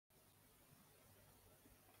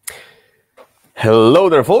Hello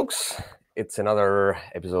there, folks. It's another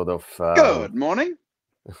episode of Good morning.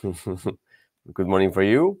 Good morning for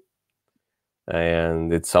you,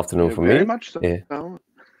 and it's afternoon Yeah, for very me. much so.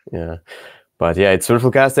 Yeah. But yeah, it's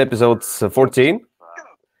Würfelcast episode 14,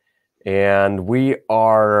 and we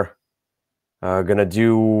are gonna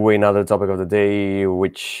do another topic of the day,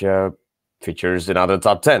 which features another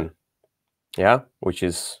top 10. Yeah, which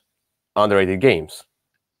is underrated games,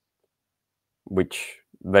 which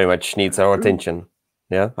very much needs our attention.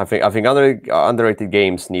 Yeah, I think underrated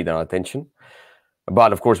games need our attention.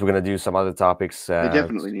 But of course, we're gonna do some other topics. They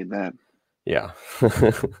definitely need that. Yeah, we're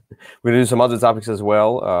gonna do some other topics as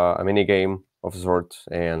well. A mini game of a sort,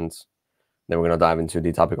 and then we're gonna dive into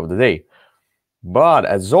the topic of the day. But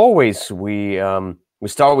as always, we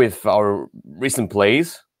start with our recent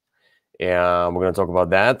plays, and we're gonna talk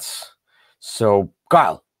about that. So,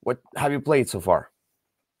 Kyle, what have you played so far?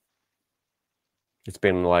 It's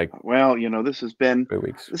been like this has been 3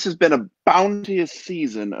 weeks. This has been a bounteous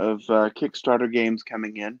season of Kickstarter games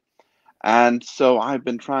coming in, and so I've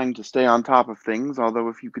been trying to stay on top of things. Although,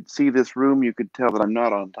 if you could see this room, you could tell that I'm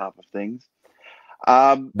not on top of things.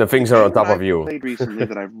 The things are on top of you. Played recently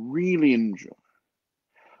that I've really enjoyed.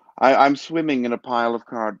 I'm swimming in a pile of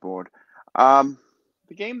cardboard. The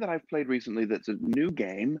game that I've played recently that's a new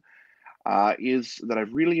game is that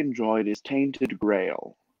I've really enjoyed is Tainted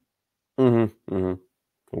Grail. I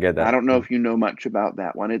get that. I don't know if you know much about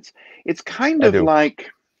that one. It's kind of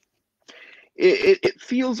like it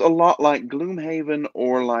feels a lot like Gloomhaven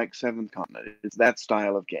or like Seventh Continent. It's that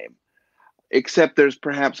style of game, except there's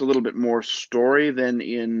perhaps a little bit more story than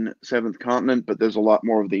in Seventh Continent, but there's a lot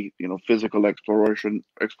more of the physical exploration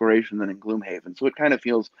than in Gloomhaven. So it kind of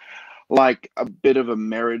feels like a bit of a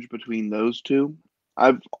marriage between those two.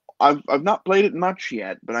 I've not played it much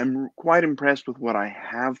yet, but I'm quite impressed with what I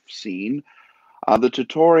have seen. The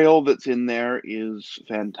tutorial that's in there is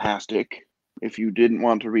fantastic. If you didn't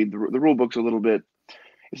want to read the rule book's a little bit,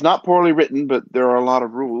 it's not poorly written, but there are a lot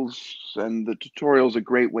of rules, and the tutorial is a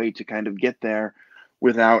great way to kind of get there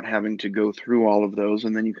without having to go through all of those,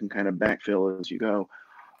 and then you can kind of backfill as you go.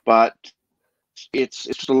 But it's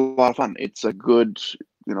just a lot of fun. It's a good,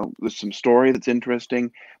 there's some story that's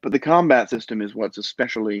interesting, but the combat system is what's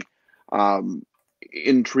especially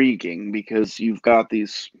intriguing, because you've got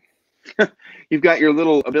these you've got your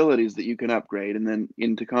little abilities that you can upgrade, and then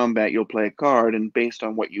into combat you'll play a card, and based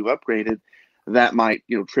on what you've upgraded, that might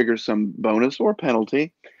trigger some bonus or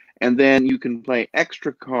penalty, and then you can play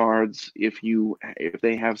extra cards if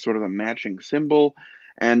they have sort of a matching symbol,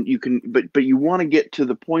 and you can but you want to get to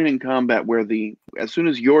the point in combat where as soon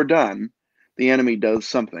as you're done, the enemy does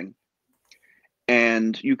something,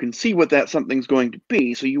 and you can see what that something's going to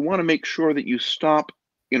be, so you want to make sure that you stop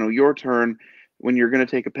your turn when you're going to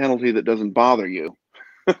take a penalty that doesn't bother you.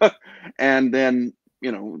 And then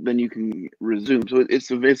you can resume. So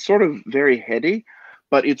it's sort of very heady,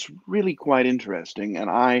 but it's really quite interesting, and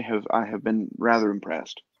I have been rather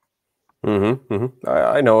impressed.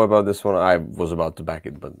 I know about this one. I was about to back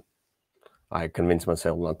it, but I convinced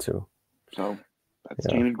myself not to. So that's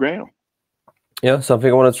Tainted Grail. Yeah, something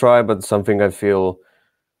I want to try, but something I feel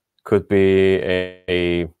could be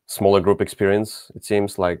a smaller group experience. It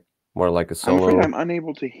seems like more like a solo. I'm afraid I'm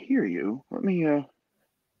unable to hear you. Let me.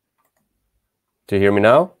 Do you hear me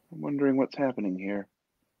now? I'm wondering what's happening here.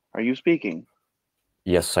 Are you speaking?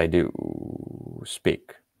 Yes, I do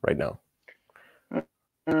speak right now.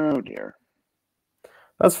 Oh dear.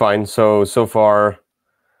 That's fine. So far,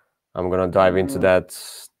 I'm gonna dive into that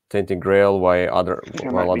Tainted Grail while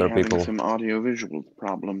other people some audio-visual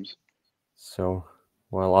problems. So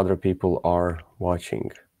while other people are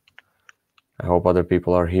watching, I hope other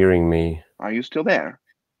people are hearing me. Are you still there?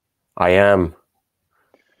 I am.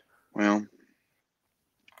 Well,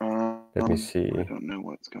 let me see. I don't know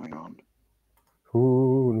what's going on.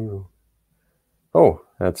 Ooh. Oh,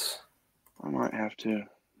 that's... I might have to...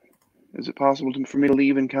 Is it possible for me to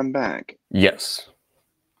leave and come back? Yes,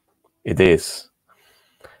 it is.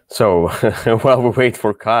 So while we wait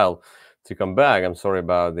for Kyle to come back, I'm sorry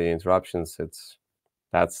about the interruptions.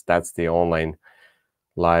 That's the online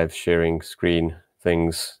live sharing screen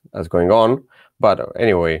things that's going on. But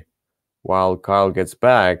anyway, while Kyle gets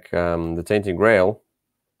back, the Tainted Grail,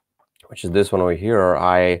 which is this one over here,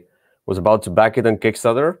 I was about to back it on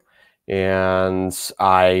Kickstarter, and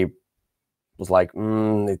I was like,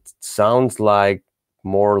 it sounds like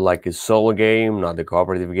more like a solo game, not a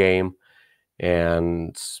cooperative game,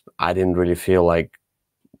 and I didn't really feel like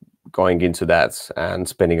going into that and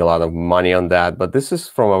spending a lot of money on that. But this is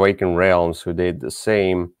from Awakened Realms, who did the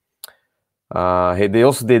same. They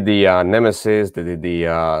also did the Nemesis. They did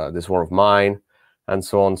the This War of Mine. and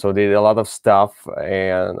so on. So they did a lot of stuff,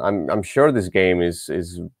 and I'm sure this game is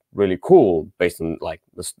really cool based on like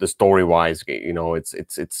the story wise. You know,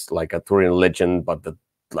 it's like a Arthurian legend, but the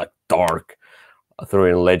like dark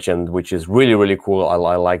Arthurian legend, which is really cool.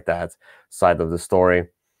 I like that side of the story.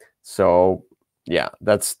 So yeah,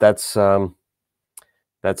 that's the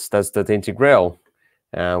Tainted Grail.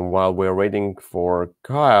 And while we're waiting for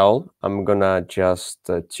Kyle, I'm gonna just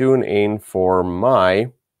tune in for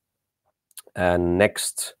my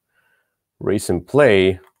next recent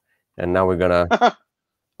play. And now we're gonna.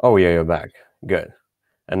 Oh yeah, you're back. Good.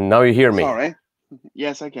 And now you hear me. Sorry.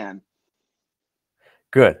 Yes, I can.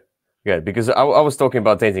 Good. Good. Because I was talking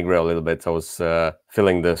about Tainted Grail a little bit. I was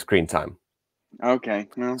filling the screen time. Okay.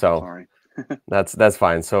 No, So sorry. that's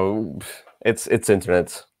fine. So it's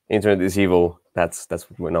internet. Internet is evil. That's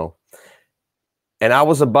what we know. And I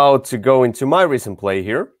was about to go into my recent play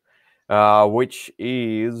here, which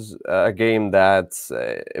is a game that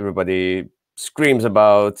everybody screams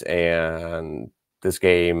about, and this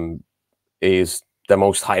game is the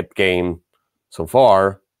most hyped game so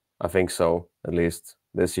far. I think so, at least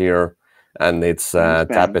this year. And it's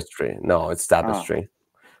Tapestry. No, it's Tapestry.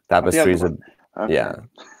 Tapestry is okay. yeah.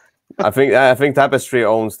 I think Tapestry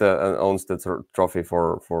owns the trophy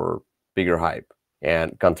for bigger hype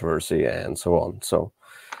and controversy and so on.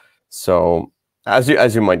 So as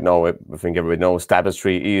you might know, I think everybody knows,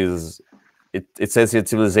 Tapestry is it says it's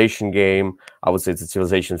a civilization game. I would say it's a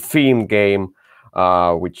civilization themed game,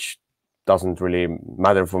 which doesn't really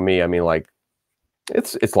matter for me. I mean, like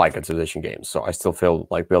it's like a civilization game, so I still feel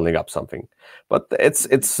like building up something. But it's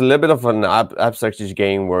a little bit of an abstract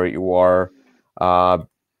game where you are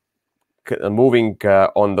moving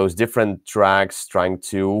on those different tracks, trying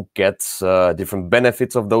to get different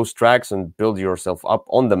benefits of those tracks and build yourself up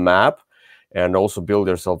on the map, and also build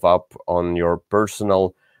yourself up on your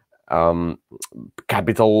personal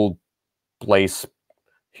capital place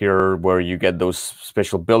here, where you get those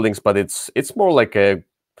special buildings. But it's more like a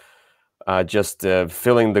just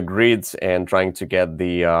filling the grids and trying to get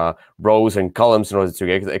the rows and columns in order to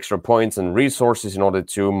get extra points and resources in order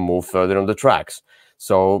to move further on the tracks.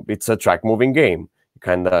 So it's a track moving game,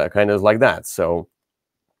 kind of like that. So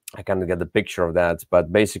I kind of get the picture of that.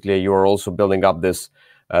 But basically, you are also building up this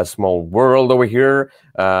small world over here,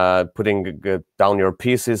 putting down your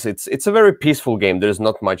pieces. It's a very peaceful game. There's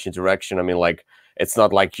not much interaction. I mean, like, it's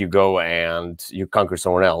not like you go and you conquer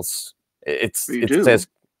someone else. It says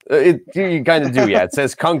you kind of do, yeah. It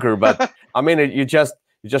says conquer, but I mean, you just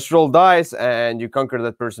roll dice and you conquer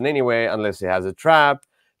that person anyway, unless he has a trap.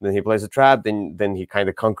 Then he plays a trap. Then he kind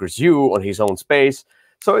of conquers you on his own space.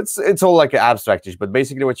 So it's all like abstractish. But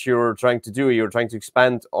basically, what you're trying to do, you're trying to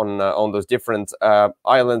expand on those different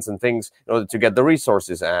islands and things in order to get the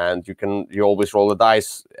resources. And you always roll the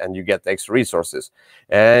dice and you get extra resources.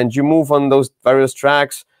 And you move on those various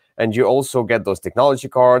tracks, and you also get those technology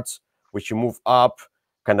cards, which you move up,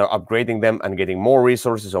 kind of upgrading them and getting more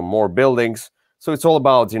resources or more buildings. So it's all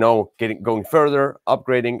about, going further,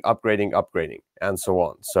 upgrading, and so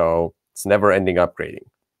on. So it's never ending upgrading.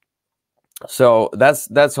 So that's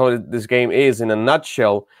how this game is in a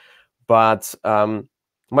nutshell. But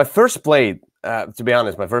my first play, to be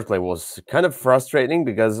honest, was kind of frustrating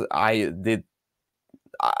because I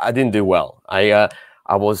didn't do well. I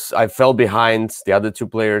fell behind the other two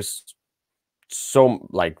players. So,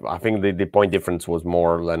 like, I think the point difference was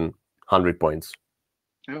more than 100 points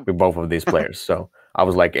with both of these players. So I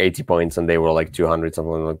was like 80 points and they were like 200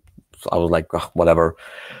 something. Like, so I was like, oh, whatever.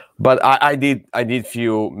 But I did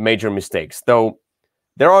few major mistakes. Though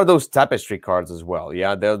there are those Tapestry cards as well.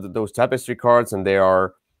 Yeah, there are those Tapestry cards, and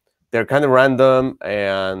they're kind of random,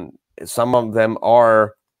 and some of them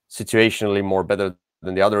are situationally more better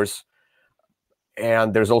than the others.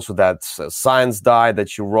 And there's also that science die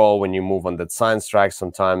that you roll when you move on that science track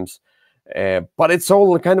sometimes. But it's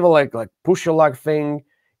all kind of like push your luck thing.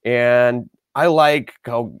 And I like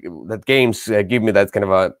how that games give me that kind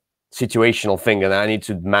of a situational thing, and I need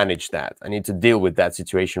to manage that. I need to deal with that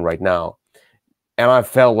situation right now. And I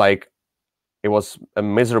felt like it was a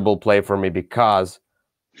miserable play for me because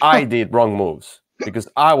I did wrong moves, because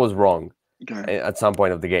I was wrong at some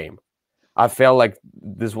point of the game. I felt like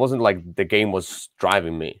this wasn't like the game was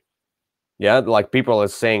driving me. Yeah, like people are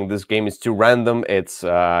saying this game is too random. It's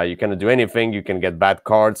you cannot do anything. You can get bad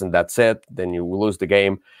cards and that's it. Then you lose the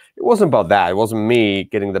game. It wasn't about that. It wasn't me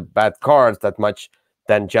getting the bad cards that much,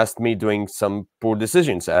 than just me doing some poor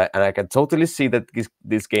decisions. And I can totally see that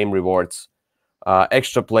this game rewards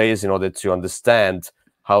extra plays in order to understand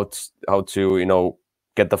how to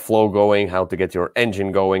get the flow going, how to get your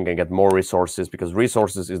engine going and get more resources, because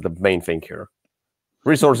resources is the main thing here.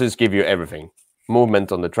 Resources give you everything.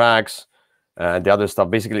 movement on the tracks, and the other stuff.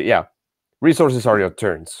 Basically, yeah, resources are your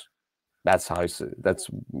turns. That's how I say it. That's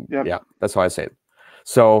how I say it.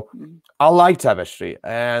 So I like Tapestry,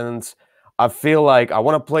 and I feel like I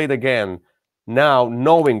want to play it again now,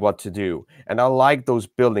 knowing what to do. And I like those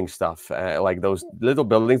building stuff, like those little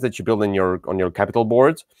buildings that you build on your capital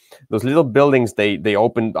boards. Those little buildings, they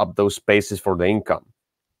open up those spaces for the income.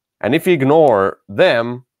 And if you ignore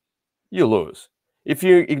them, you lose. If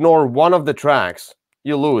you ignore one of the tracks,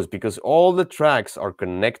 you lose, because all the tracks are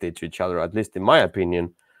connected to each other, at least in my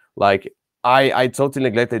opinion. Like I totally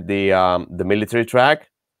neglected the military track,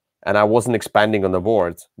 and I wasn't expanding on the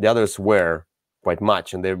board. The others were quite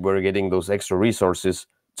much, and they were getting those extra resources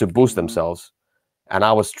to boost themselves. And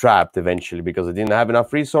I was trapped eventually because I didn't have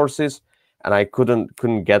enough resources, and I couldn't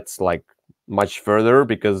get like much further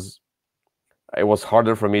because it was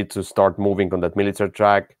harder for me to start moving on that military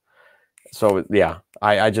track. So yeah,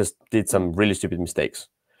 I just did some really stupid mistakes.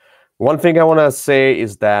 One thing I want to say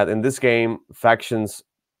is that in this game, factions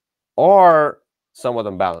are somewhat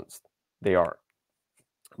unbalanced. They are,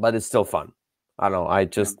 but it's still fun. I don't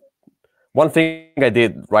know. One thing I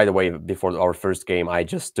did right away before our first game, I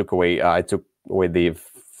took away the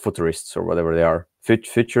futurists, or whatever they are,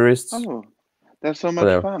 futurists. Oh, that's so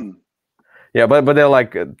much fun. Yeah, but they're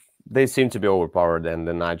like they seem to be overpowered, and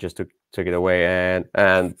then I just took it away,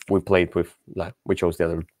 and we played with, like, we chose the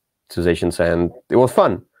other civilizations, and it was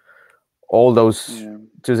fun. All those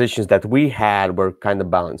civilizations that we had were kind of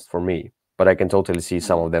balanced for me, but I can totally see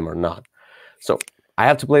some of them are not. So I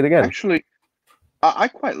have to play it again. Actually, I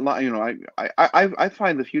quite like, I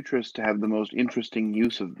find the futurists to have the most interesting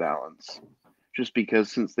use of balance, just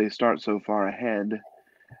because since they start so far ahead,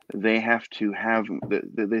 they have to have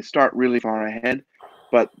they start really far ahead,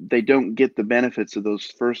 but they don't get the benefits of those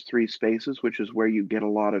first 3 spaces, which is where you get a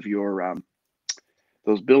lot of your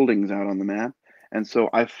those buildings out on the map. And so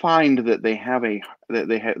I find that they have a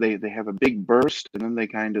big burst, and then they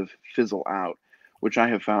kind of fizzle out, which I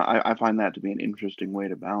have found I find that to be an interesting way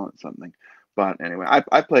to balance something. But anyway,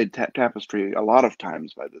 I played Tapestry a lot of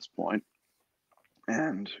times by this point,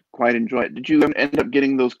 and quite enjoy it. Did you end up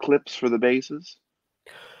getting those clips for the bases?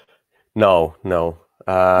 No.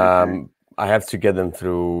 Okay. I have to get them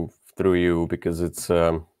through you, because it's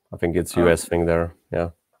I think it's US thing there. Yeah.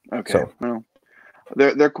 Okay. So, well,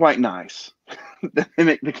 they're quite nice. They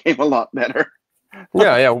make the game a lot better.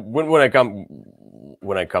 yeah. When I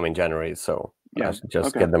come in January, so yeah, I should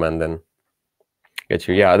just get them and then get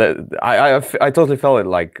you. Yeah, I totally felt it.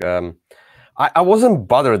 Like I wasn't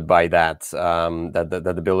bothered by that.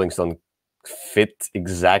 That the buildings don't fit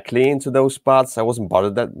exactly into those spots. I wasn't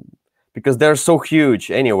bothered that, because they're so huge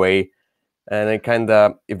anyway, and it kind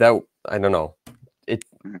of, if that, I don't know, it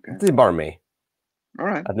didn't bother me. All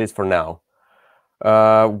right. At least for now.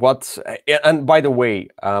 And by the way,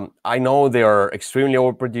 I know they are extremely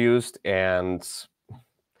overproduced,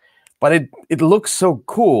 but it looks so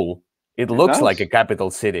cool. It looks like a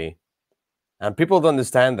capital city, and people don't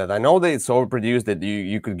understand that. I know that it's overproduced, that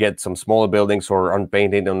you could get some smaller buildings or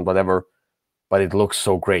unpainted and whatever, but it looks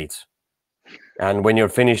so great. And when you're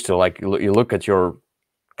finished, you look at your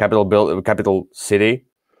capital city,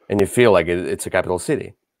 and you feel like it's a capital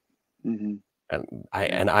city. And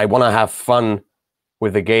I want to have fun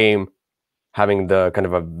with the game, having the kind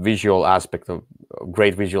of a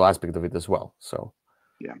great visual aspect of it as well. So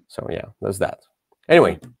yeah, there's that.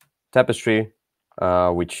 Anyway, Tapestry,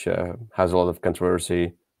 which has a lot of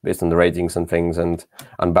controversy based on the ratings and things and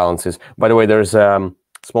unbalances. By the way, there's a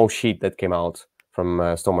small sheet that came out from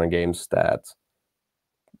Stormwind Games that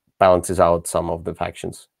balances out some of the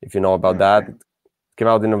factions. If you know about that, it came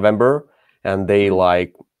out in November, and they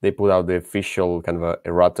put out the official kind of a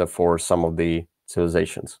errata for some of the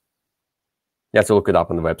civilizations. You have to look it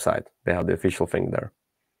up on the website. They have the official thing there.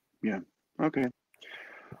 Yeah. Okay.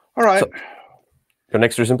 All right. So, your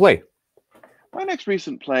next recent play? My next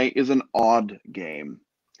recent play is an odd game.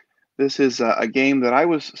 This is a game that I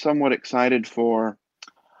was somewhat excited for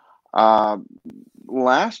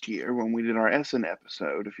last year when we did our Essen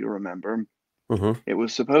episode, if you remember. It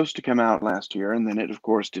was supposed to come out last year, and then it, of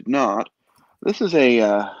course, did not. This is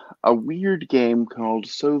a weird game called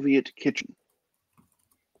Soviet Kitchen.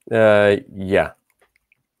 Yeah.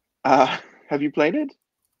 Have you played it?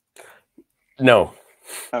 No.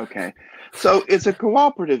 Okay. So it's a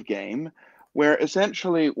cooperative game where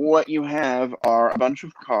essentially what you have are a bunch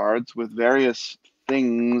of cards with various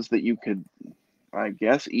things that you could, I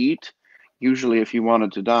guess, eat, usually if you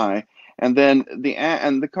wanted to die. And then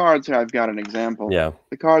the cards, I've got an example. Yeah.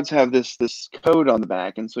 The cards have this code on the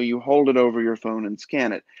back, and so you hold it over your phone and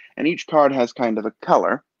scan it. And each card has kind of a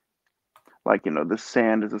color. Like, the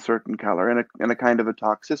sand is a certain color and a kind of a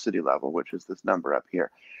toxicity level, which is this number up here.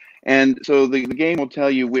 And so the game will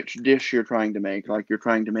tell you which dish you're trying to make. Like you're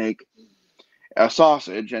trying to make a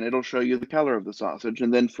sausage, and it'll show you the color of the sausage.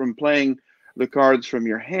 And then from playing the cards from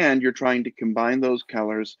your hand, you're trying to combine those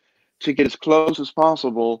colors to get as close as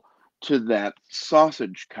possible to that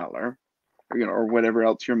sausage color, or whatever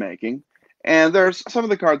else you're making. And there's some of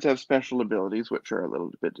the cards have special abilities, which are a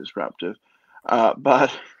little bit disruptive,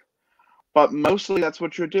 but mostly that's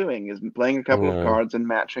what you're doing, is playing a couple of cards and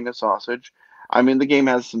matching a sausage. I mean, the game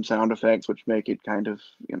has some sound effects which make it kind of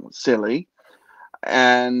silly.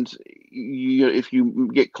 And if you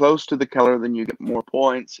get close to the color, then you get more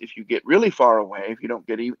points. If you get really far away, if you don't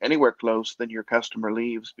get anywhere close, then your customer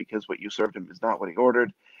leaves because what you served him is not what he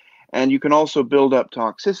ordered. And you can also build up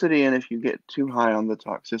toxicity, and if you get too high on the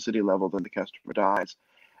toxicity level, then the customer dies.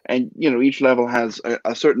 And each level has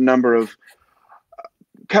a certain number of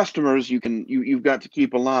customers you've got to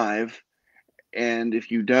keep alive, and if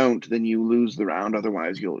you don't, then you lose the round.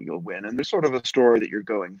 Otherwise, you'll win. And there's sort of a story that you're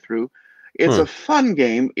going through. It's a fun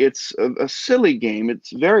game. It's a silly game.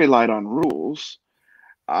 It's very light on rules.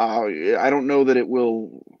 I don't know that it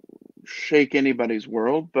will shake anybody's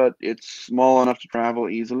world, but it's small enough to travel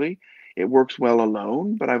easily. It works well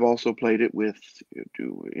alone, but I've also played it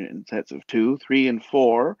in sets of 2, 3, and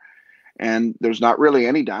 4. And there's not really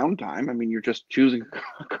any downtime. I mean, you're just choosing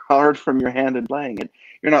a card from your hand and playing it.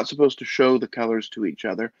 You're not supposed to show the colors to each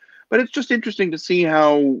other. But it's just interesting to see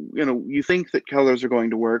how, you think that colors are going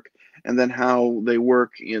to work and then how they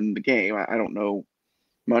work in the game. I don't know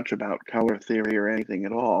much about color theory or anything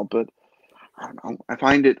at all, but I don't know. I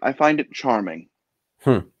find it charming.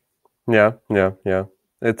 Yeah.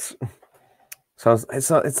 It's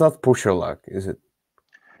not push your luck, is it?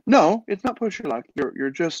 No, it's not push your luck.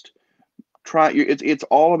 You're just it's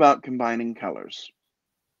all about combining colors.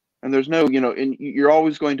 And there's no, and you're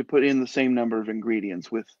always going to put in the same number of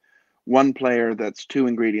ingredients. With one player, that's 2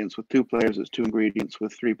 ingredients. With 2 players, it's 2 ingredients.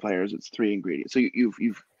 With 3 players, it's 3 ingredients. So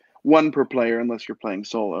you've 1 per player, unless you're playing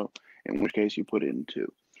solo, in which case you put in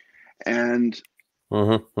 2. And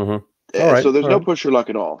so there's no push your luck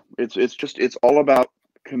at all. It's all about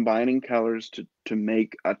combining colors to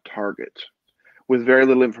make a target with very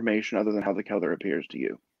little information other than how the color appears to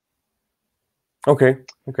you. Okay.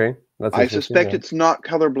 I suspect it's not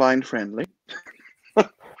colorblind friendly.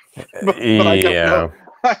 but yeah.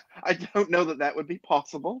 I don't know that would be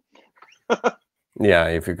possible. Yeah,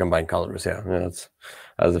 if you combine colors, that's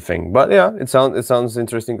a thing. But yeah, it sounds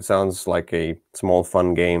interesting. It sounds like a small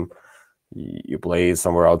fun game. You play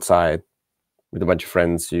somewhere outside with a bunch of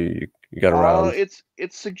friends. You get around. It's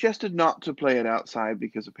suggested not to play it outside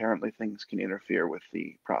because apparently things can interfere with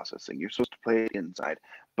the processing. You're supposed to play it inside,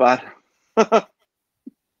 but.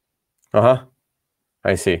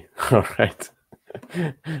 I see.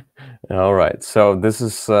 All right. So this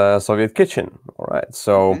is Soviet Kitchen. All right.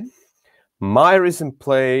 So my recent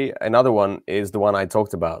play, another one, is the one I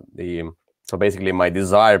talked about. So basically, my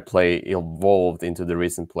desired play evolved into the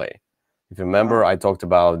recent play. If you remember, I talked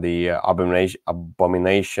about the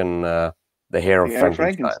abomination, the hair of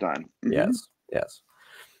Frankenstein. Yes.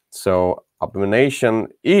 So Abomination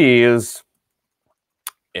is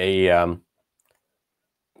a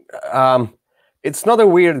it's not a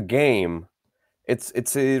weird game.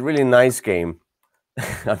 It's a really nice game.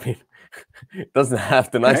 I mean, it doesn't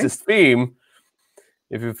have the nicest theme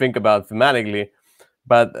if you think about thematically,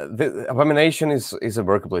 but the Abomination is a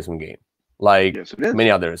worker placement game, like many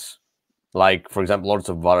others, like for example Lords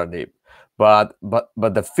of Waterdeep. But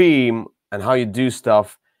the theme and how you do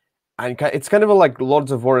stuff, and it's kind of like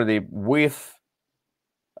Lords of Waterdeep with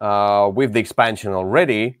the expansion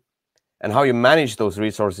already. And how you manage those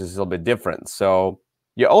resources is a little bit different. So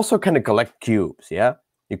you also kind of collect cubes, yeah?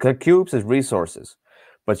 You collect cubes as resources,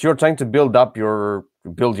 but you're trying to build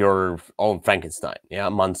your own Frankenstein,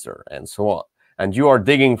 monster, and so on. And you are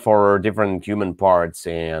digging for different human parts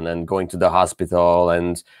and going to the hospital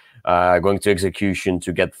and going to execution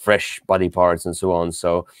to get fresh body parts and so on.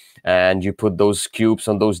 So, and you put those cubes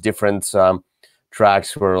on those different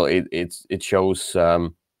tracks where it shows.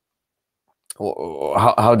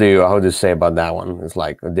 How do you say about that one? It's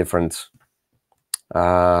like a different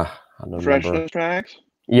I don't remember. Tracks?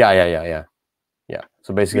 Yeah.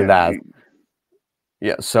 So basically that.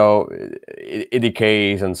 Yeah, so it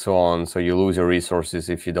decays and so on. So you lose your resources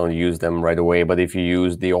if you don't use them right away. But if you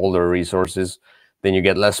use the older resources, then you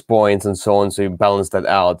get less points and so on. So you balance that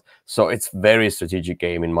out. So it's very strategic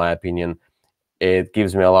game, in my opinion. It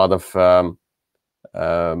gives me a lot of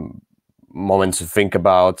moments to think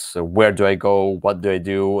about. So where do I go? What do I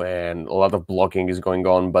do? And a lot of blocking is going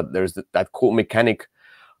on. But there's that cool mechanic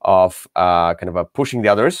kind of pushing the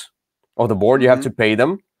others of the board. You have to pay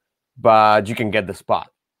them, but you can get the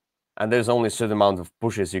spot. And there's only a certain amount of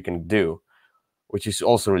pushes you can do, which is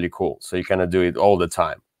also really cool. So you kind of do it all the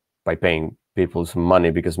time by paying people some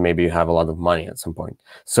money because maybe you have a lot of money at some point.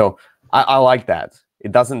 So I like that.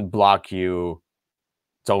 It doesn't block you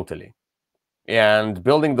totally. And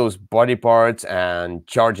building those body parts and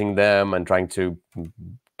charging them and trying to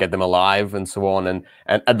get them alive and so on. And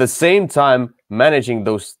at the same time, managing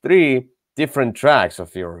those 3 different tracks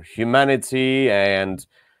of your humanity and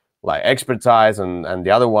like expertise and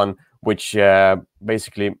the other one, which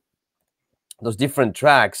basically those different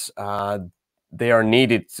tracks, they are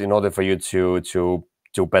needed in order for you to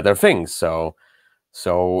do better things. So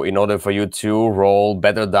in order for you to roll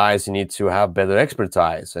better dice, you need to have better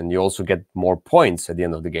expertise, and you also get more points at the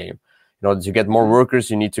end of the game. In order to get more workers,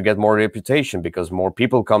 you need to get more reputation because more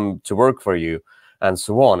people come to work for you, and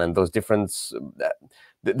so on. And those different.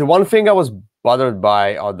 The one thing I was bothered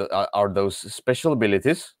by are those special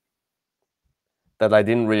abilities that I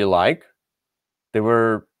didn't really like. They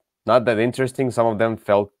were not that interesting. Some of them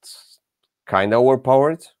felt kind of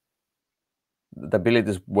overpowered. The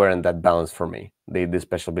abilities weren't that balanced for me. The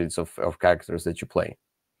special abilities of characters that you play.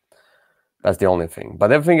 That's the only thing.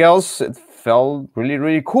 But everything else, it felt really,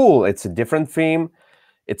 really cool. It's a different theme.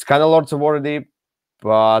 It's kind of Lords of Waterdeep,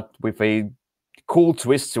 but with a cool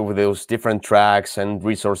twist over those different tracks and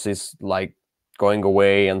resources like going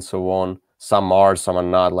away and so on. Some are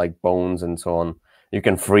not, like bones and so on. You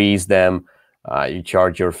can freeze them. You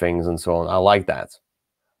charge your things and so on. I like that.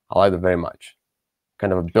 I like it very much.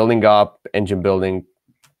 Kind of a building up, engine building,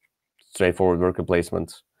 straightforward worker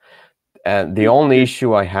placement. And the only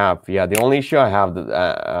issue I have, I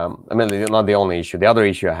mean, not the only issue. The other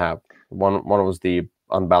issue I have, one was the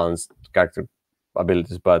unbalanced character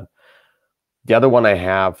abilities, but the other one I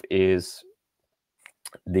have is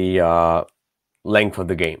the length of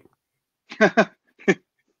the game.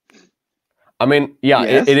 I mean,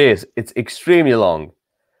 yes. it is. It's extremely long.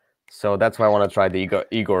 So that's why I want to try the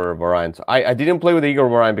Igor variant. I didn't play with the Igor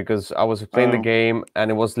variant because I was playing the game,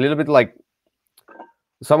 and it was a little bit like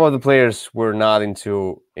some of the players were not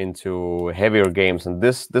into heavier games, and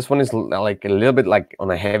this one is like a little bit like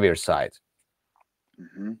on a heavier side.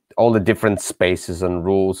 All the different spaces and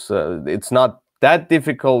rules. It's not that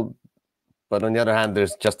difficult, but on the other hand,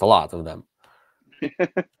 there's just a lot of them.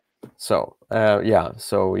 So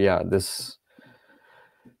this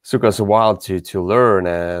took us a while to learn,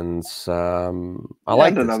 and I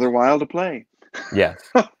liked it. Another while to play. Yes,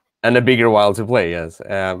 and a bigger while to play. Yes,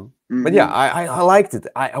 but yeah, I liked it.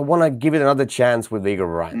 I want to give it another chance with the Igor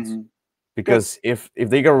variant, because if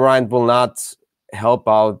the Igor variant will not help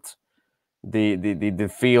out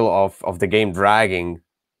the feel of the game dragging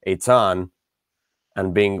a ton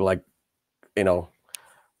and being like,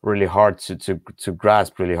 really hard to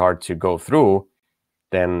grasp, really hard to go through,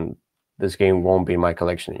 then this game won't be in my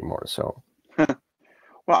collection anymore. So, well,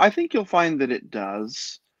 I think you'll find that it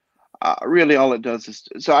does. Really, all it does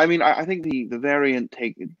is I mean, I think the variant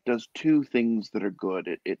does 2 things that are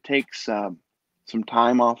good. It takes some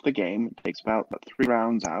time off the game. It takes about 3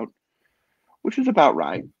 rounds out, which is about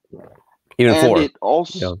right. Even and 4. It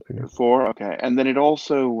also 4, okay, and then it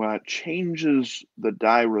also changes the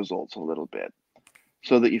die results a little bit,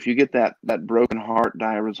 so that if you get that broken heart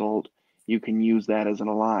die result, you can use that as an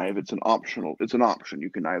alive. It's an option. You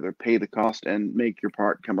can either pay the cost and make your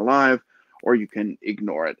part come alive, or you can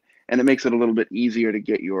ignore it. And it makes it a little bit easier to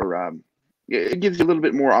get your, it gives you a little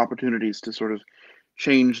bit more opportunities to sort of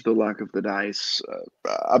change the luck of the dice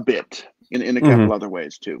a bit in a couple other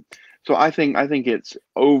ways too. So I think it's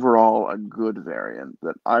overall a good variant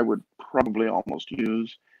that I would probably almost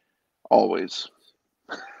use always.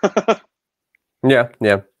 Yeah.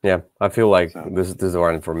 I feel like this is the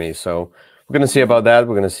variant for me. So we're gonna see about that.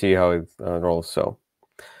 We're gonna see how it rolls. So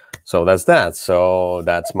that's that. So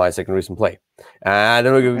that's my second recent play. And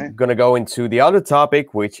then we're going to go into the other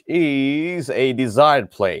topic, which is a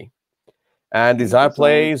desired play. And desired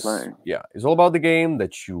plays, it's all about the game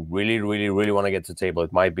that you really, really, really want to get to the table.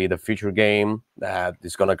 It might be the future game that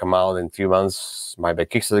is going to come out in a few months. It might be a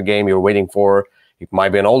Kickstarter game you're waiting for. It might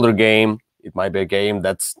be an older game. It might be a game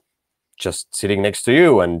that's just sitting next to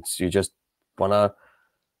you and you just want to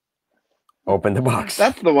open the box.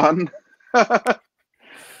 That's the one.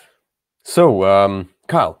 So,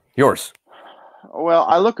 Kyle, yours. Well,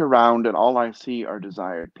 I look around and all I see are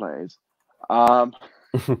desired plays.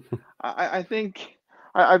 I think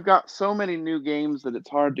I've got so many new games that it's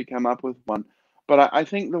hard to come up with one. But I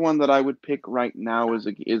think the one that I would pick right now is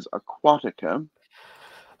Aquatica.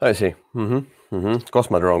 I see.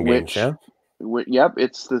 Cosmodrome games, yeah? Yep,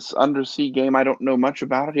 it's this undersea game. I don't know much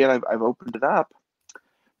about it yet. I've opened it up,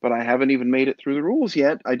 but I haven't even made it through the rules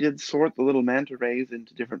yet. I did sort the little manta rays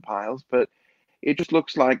into different piles, but it just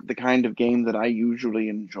looks like the kind of game that I usually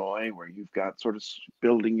enjoy, where you've got sort of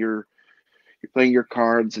building you're playing your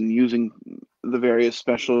cards and using the various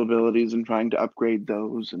special abilities and trying to upgrade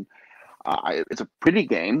those. And it's a pretty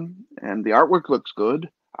game, and the artwork looks good.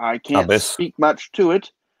 I can't Abyss. speak much to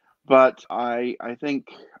it, but I think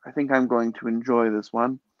I'm going to enjoy this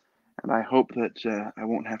one, and I hope that I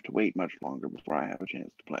won't have to wait much longer before I have a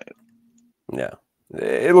chance to play it. Yeah,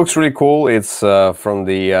 it looks really cool. It's from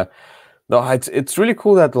the it's really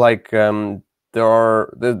cool that like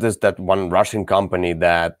there's that one Russian company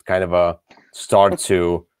that kind of start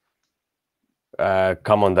to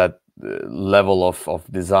come on that level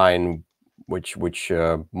of design, which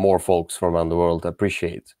more folks from around the world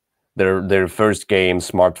appreciate. Their first game,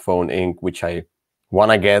 Smartphone Inc., which I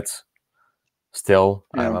wanna get. Still,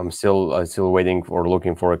 Yeah. I'm still waiting or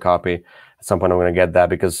looking for a copy. At some point, I'm gonna get that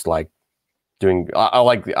because like I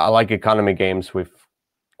like economy games with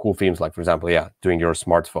cool themes. Like for example, yeah, doing your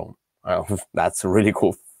smartphone. That's a really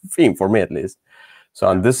cool theme for me at least. So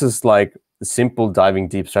and this is like simple diving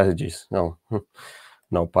deep strategies. No,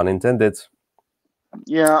 no pun intended.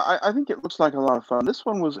 Yeah, I think it looks like a lot of fun. This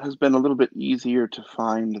one has been a little bit easier to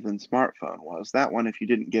find than Smartphone was. That one, if you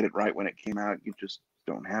didn't get it right when it came out, you just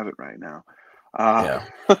don't have it right now. Yeah.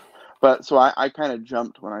 But so I kind of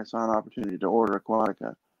jumped when I saw an opportunity to order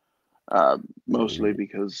Aquatica, mostly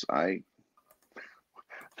because I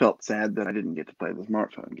felt sad that I didn't get to play the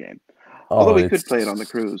smartphone game. Although we could play it on the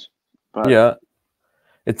cruise. But yeah,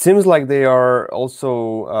 it seems like they are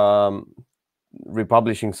also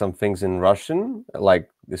republishing some things in Russian, like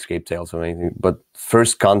Escape Tales or anything. But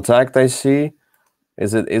First Contact, I see,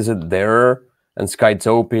 is it there? And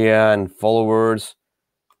Skytopia and Followers.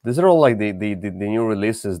 These are all like the new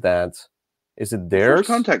releases. That is it theirs? First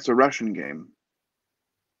Contact's a Russian game.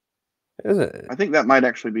 Is it? I think that might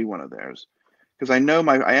actually be one of theirs. Because I know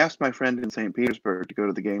I asked my friend in St. Petersburg to go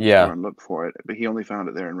to the game store and look for it, but he only found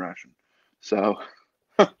it there in Russian. So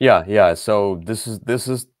yeah. So this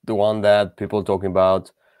is the one that people are talking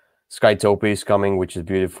about. Skytopia is coming, which is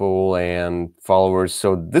beautiful, and Followers.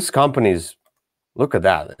 So this company's, look at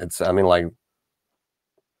that. It's, I mean, like,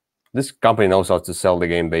 this company knows how to sell the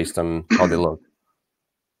game based on how they look.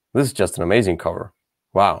 This is just an amazing cover.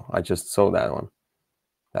 Wow, I just saw that one.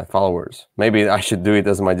 That Followers. Maybe I should do it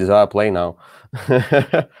as my desire play now.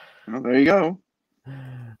 well, there you go.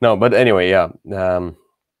 No, but anyway, yeah.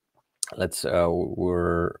 Let's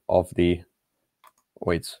we're off the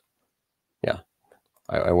wait. Yeah,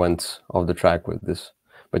 I went off the track with this,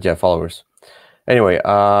 but yeah, Followers. Anyway,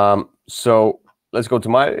 so let's go to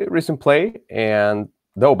my recent play. And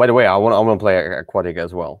though, by the way, I want to play Aquatic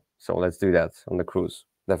as well. So let's do that on the cruise,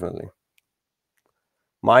 definitely.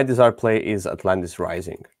 My desired play is Atlantis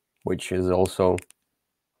Rising, which is also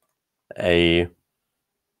a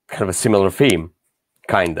kind of a similar theme,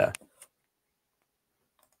 kinda.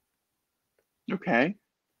 Okay.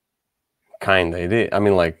 Kinda. It is. I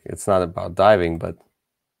mean, like, it's not about diving, but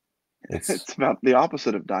it's about the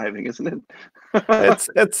opposite of diving, isn't it?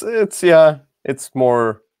 it's yeah. It's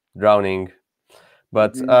more drowning,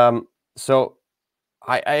 but so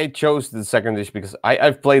I chose the second edition because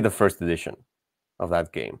I've played the first edition of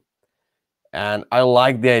that game, and I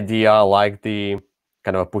like the idea. I like the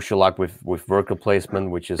kind of a push your luck with worker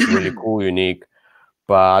placement, which is really cool, unique.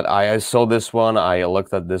 But I saw this one. I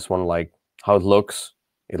looked at this one, like how it looks.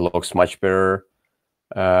 It looks much better.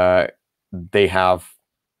 They have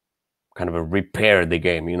kind of a repaired the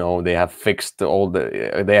game. You know, they have fixed the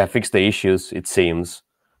issues, it seems,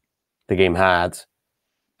 the game had,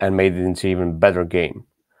 and made it into even better game.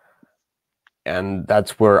 And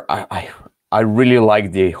that's where I really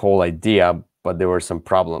like the whole idea, but there were some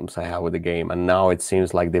problems I had with the game, and now it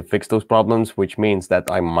seems like they fixed those problems, which means that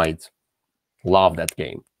I might love that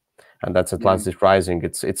game. And that's Atlantis Rising.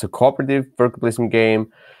 It's a cooperative worker placement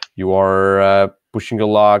game. You are pushing your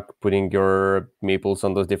luck, putting your meeples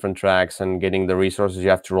on those different tracks, and getting the resources. You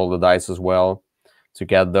have to roll the dice as well to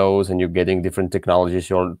get those, and you're getting different technologies.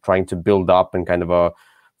 You're trying to build up and kind of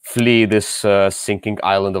flee this sinking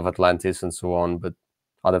island of Atlantis and so on. But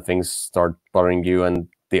other things start bothering you, and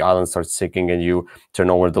the island starts sinking, and you turn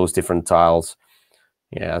over those different tiles,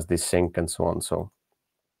 yeah, as they sink and so on. So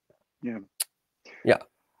yeah.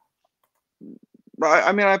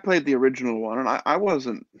 I mean, I played the original one, and I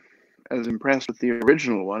wasn't as impressed with the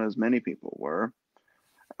original one as many people were.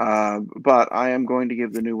 But I am going to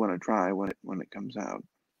give the new one a try when it comes out.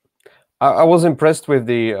 I was impressed with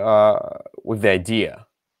the idea.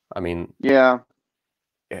 I mean, yeah,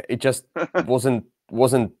 it just wasn't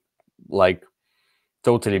like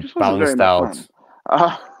totally It just wasn't very balanced much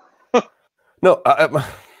out. fun. No,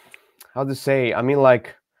 how to say? I mean,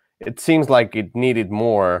 like it seems like it needed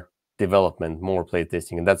more development, more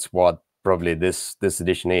playtesting, and that's what probably this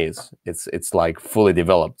edition is. It's like fully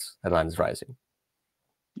developed Atlantis Rising.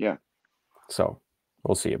 Yeah. So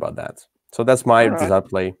we'll see about that. So that's my All right. Desire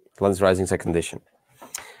Play Atlantis Rising second edition.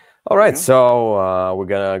 All right, so we're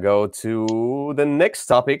gonna go to the next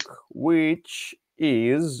topic, which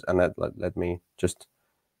is, and let me just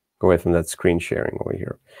go away from that screen sharing over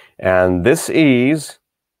here. And this is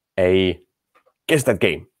a Guess That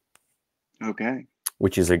Game. Okay.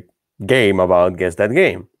 Which is a game about Guess That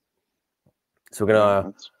Game. So we're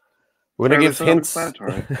gonna give hints. We're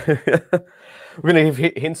gonna give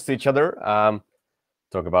hints to each other.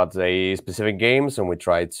 Talk about a specific games, and we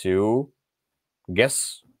try to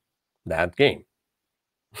guess that game.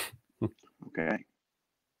 Okay.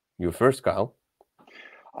 You first, Kyle.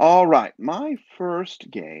 All right. My first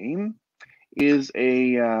game is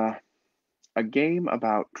a game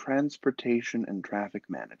about transportation and traffic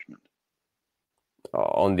management.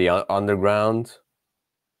 On the underground.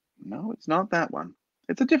 No, it's not that one.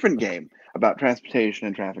 It's a different game about transportation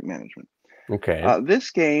and traffic management. Okay. This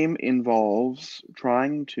game involves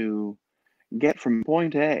trying to get from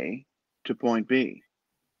point A to point B.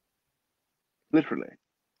 Literally.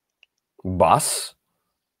 Bus?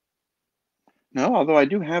 No, although I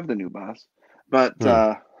do have the new bus, but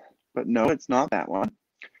no, it's not that one.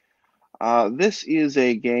 This is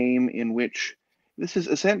a game in which this is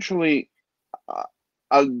essentially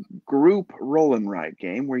a group roll and write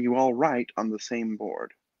game where you all write on the same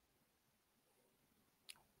board.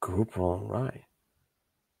 Group roll and write.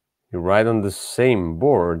 You write on the same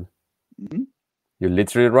board. Mm-hmm. You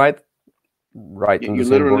literally write on the same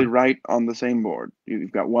literally board? write on the same board.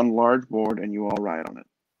 You've got one large board and you all write on it.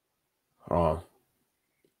 Oh,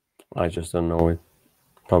 I just don't know it.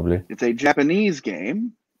 Probably. It's a Japanese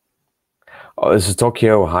game. Oh, is it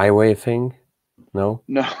Tokyo Highway thing? No?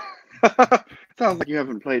 No. Sounds like you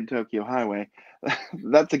haven't played Tokyo Highway.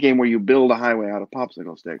 That's a game where you build a highway out of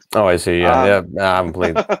popsicle sticks. Oh, I see. Yeah, I haven't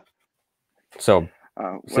played. So,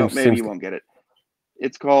 well, maybe you won't get it.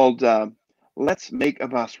 It's called Let's Make a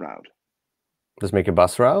Bus Route. Let's Make a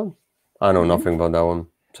Bus Route? I know nothing about that one,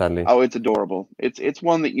 sadly. Oh, it's adorable. It's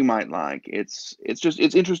one that you might like. It's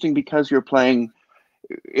interesting because you're playing.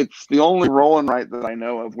 It's the only roll and write that I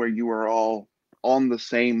know of where you are all on the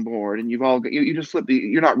same board, and you just flip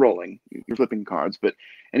you're not rolling, you're flipping cards,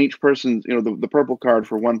 and each person's, the purple card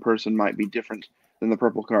for one person might be different than the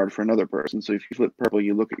purple card for another person. So if you flip purple,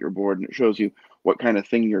 you look at your board and it shows you what kind of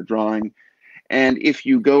thing you're drawing. And if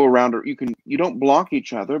you go around, or you don't block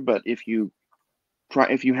each other, but if you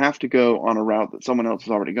have to go on a route that someone else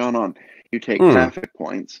has already gone on, you take traffic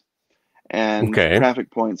points, and traffic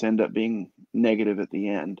points end up being negative at the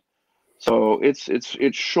end. So it's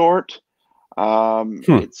short.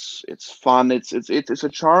 It's fun. It's a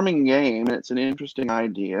charming game, and it's an interesting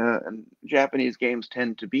idea. And Japanese games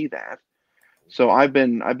tend to be that. So I've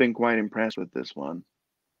been quite impressed with this one.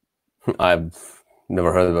 I've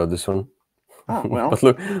never heard about this one. Oh, well, but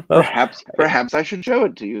look, perhaps I should show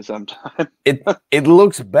it to you sometime. it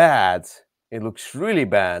looks bad. It looks really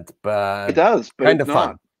bad, but it does. But kind of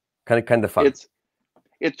fun. Kind of fun.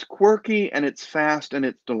 It's quirky and it's fast and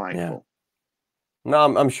it's delightful. Yeah.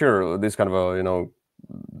 No, I'm sure this kind of a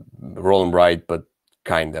roll and write, but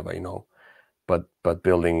kind of but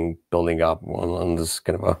building up on this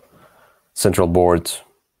kind of a central board,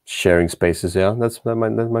 sharing spaces. Yeah,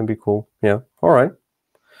 that might be cool. Yeah. All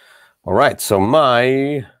right. So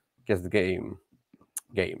my guess the game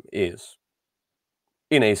is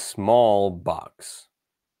in a small box.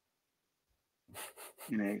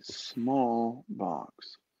 In a small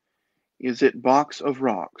box. Is it Box of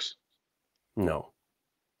Rocks? No.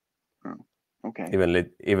 Oh, okay.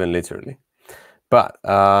 Even literally. But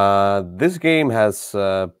this game has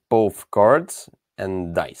both cards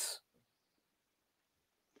and dice.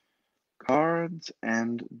 Cards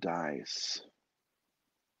and dice.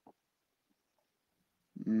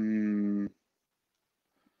 It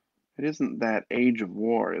isn't that Age of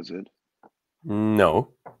War, is it?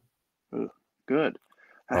 No. Ugh, good.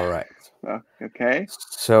 All right. Okay.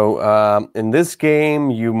 So in this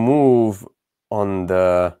game, you move on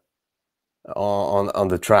the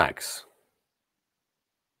tracks.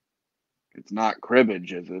 It's not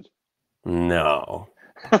cribbage, is it? No.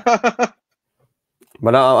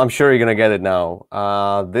 But I'm sure you're gonna get it now.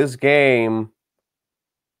 This game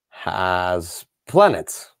has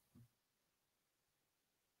planets.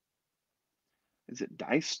 Is it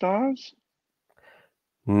Dice Stars?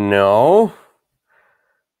 No.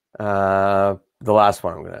 The last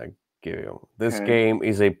one I'm gonna give you. This game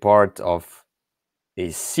is a part of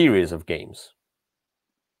a series of games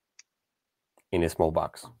in a small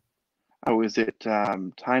box. Oh, is it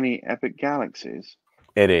Tiny Epic Galaxies?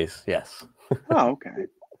 It is, yes. Oh, okay.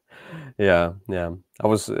 Yeah. I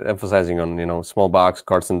was emphasizing on small box,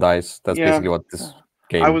 cards and dice. That's basically what this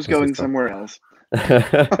game I was going consists of. somewhere else.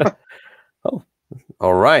 Oh,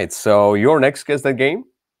 all right. So your next Guess That Game?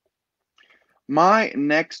 My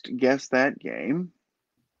next Guess That Game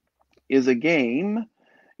is a game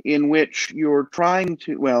in which you're trying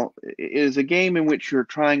to, well, it is a game in which you're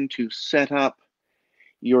trying to set up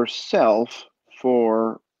yourself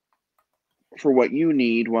for what you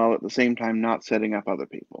need while at the same time not setting up other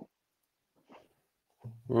people.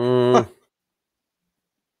 So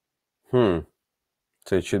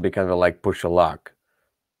it should be kind of like Push a Luck.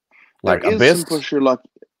 Like There is some Abyss? push your luck.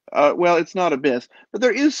 Well, it's not Abyss, but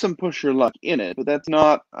there is some push your luck in it. But that's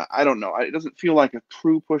not. I don't know. It doesn't feel like a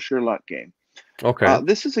true push your luck game. Okay.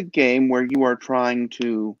 This is a game where you are trying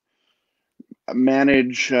to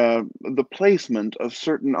manage the placement of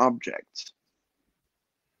certain objects.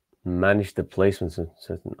 Manage the placements of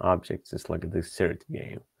certain objects is like a dexterity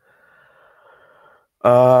game.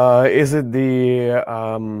 Is it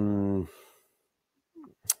the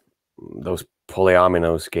those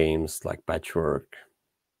polyominoes games like Patchwork?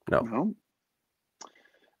 No.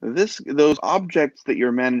 Those objects that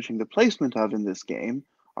you're managing the placement of in this game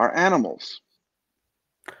are animals.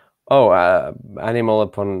 Oh, animal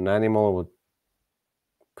upon animal. With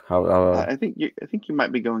how? I think you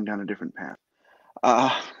might be going down a different path.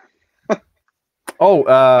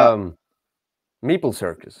 Meeple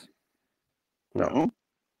Circus. No.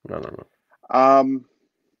 No.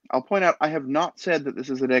 I'll point out I have not said that this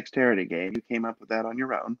is a dexterity game. You came up with that on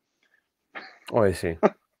your own. Oh, I see.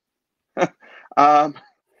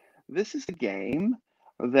 This is a game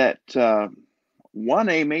that won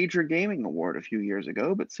a major gaming award a few years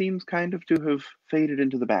ago, but seems kind of to have faded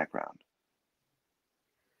into the background.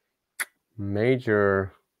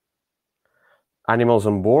 Major Animals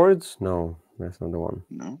on Boards? No, that's not the one.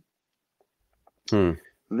 No.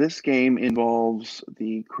 This game involves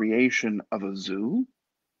the creation of a zoo.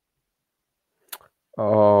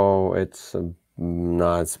 Oh, it's it's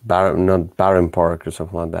not Barren Park or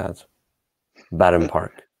something like that. Barren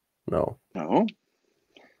Park. No.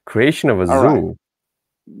 Creation of a zoo. Right.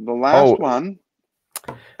 The last one.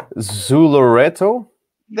 Zulareto?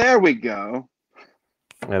 There we go.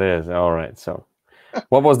 It is. All right. So,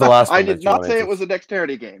 what was the last one? I did not say it was a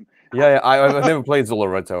dexterity game. Yeah, I've never played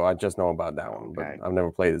Zulareto. I just know about that one, but I've never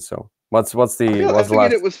played it. So, what's the I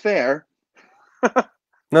figured it was fair.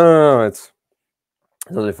 No. It's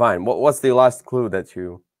totally fine. What's the last clue that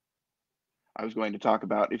you? I was going to talk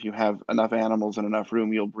about if you have enough animals and enough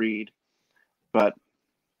room, you'll breed, but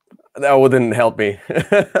that wouldn't help me.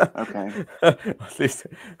 Okay. At least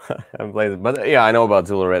I haven't played it, but yeah, I know about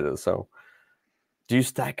Zulareto. So, do you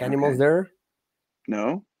stack animals there?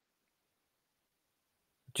 No.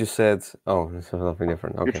 Just said, oh, it's something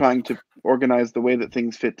different. Okay. You're trying to organize the way that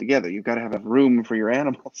things fit together. You've got to have room for your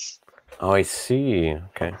animals. Oh, I see.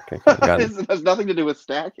 Okay. It has nothing to do with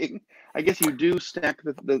stacking. I guess you do stack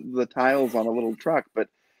the tiles on a little truck, but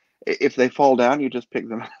if they fall down, you just pick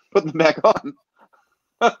them, put them back on.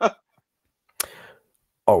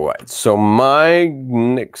 All right. So my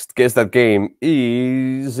next Guess That Game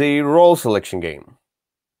is a role selection game.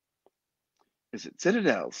 Is it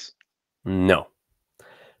Citadels? No.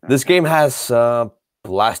 This game has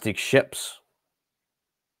plastic ships.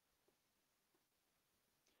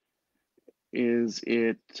 Is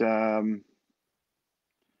it? Were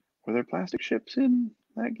there plastic ships in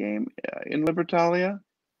that game? In Libertalia?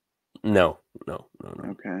 No.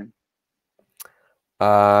 Okay.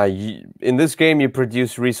 In this game, you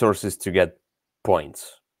produce resources to get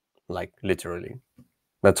points, like literally.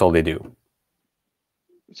 That's all they do.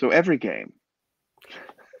 So every game.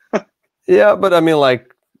 Yeah, but I mean,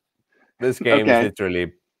 like, this game is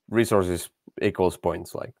literally resources equals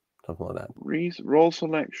points, like something like that. Role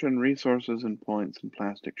selection, resources, and points, and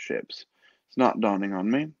plastic ships. It's not dawning on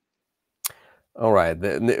me. All right,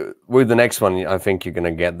 with the next one, I think you're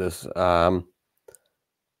gonna get this.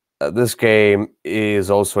 This game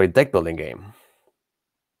is also a deck building game.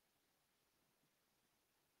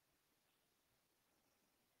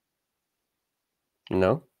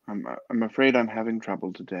 No? I'm afraid I'm having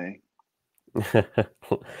trouble today.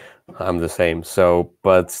 I'm the same. So,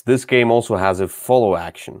 but this game also has a follow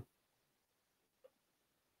action.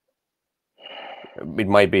 It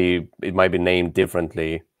might be named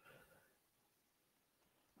differently.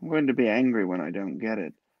 I'm going to be angry when I don't get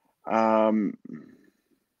it. It's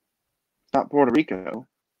not Puerto Rico.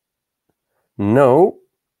 No,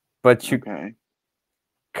 but you Okay.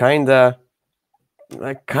 kinda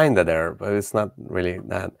there, but it's not really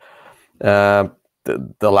that.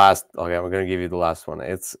 The last. Okay, I'm gonna give you the last one.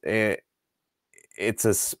 It's a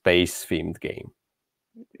space themed game.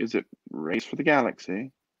 Is it Race for the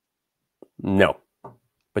Galaxy? No,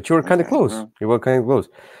 but you were kind of Okay. close. Well, You were kind of close.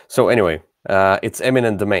 So anyway, it's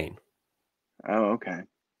Eminent Domain. oh, okay.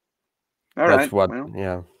 All That's right. what. Well,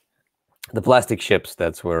 Yeah, the plastic ships.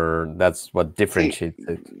 That's what see, differentiates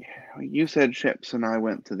it. you said ships, and I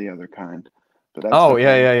went to the other kind, but that's Oh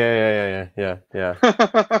yeah, fine. yeah.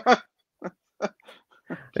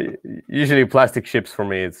 Usually plastic ships for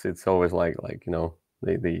me, it's always like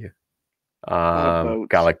the Boats.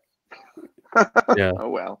 Galact. Yeah. Oh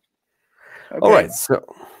well. All Okay. right, so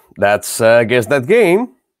that's guess that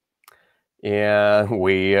game. Yeah,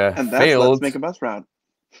 we And that's Let's failed. Make a Bus Route.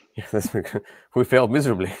 Yes, we failed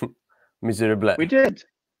miserably. Miserably. We did.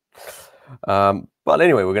 But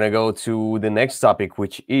anyway, we're gonna go to the next topic,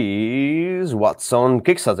 which is what's on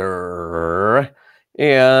Kickstarter,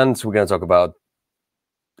 and we're gonna talk about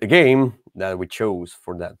the game that we chose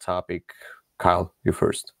for that topic. Kyle, you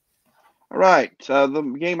first. All right.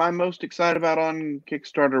 The game I'm most excited about on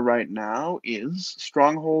Kickstarter right now is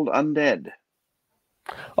Stronghold Undead.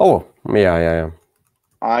 Oh, yeah.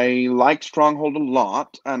 I like Stronghold a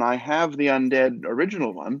lot, and I have the Undead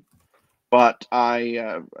original one, but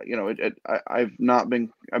I've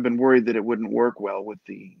been worried that it wouldn't work well with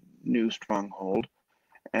the new Stronghold,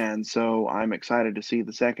 and so I'm excited to see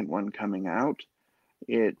the second one coming out.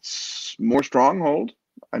 It's more Stronghold.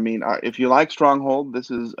 I mean, if you like Stronghold, this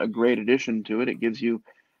is a great addition to it. It gives you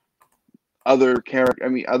other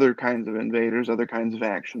kinds of invaders, other kinds of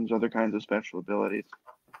actions, other kinds of special abilities,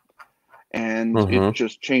 and it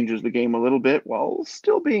just changes the game a little bit while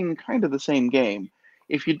still being kind of the same game.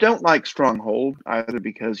 If you don't like Stronghold, either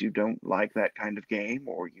because you don't like that kind of game,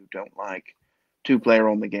 or you don't like two-player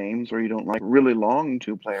only games, or you don't like really long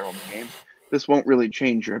two-player only games, this won't really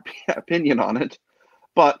change your opinion on it.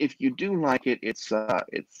 But if you do like it, it's a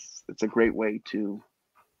great way to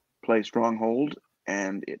play Stronghold,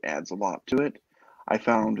 and it adds a lot to it. I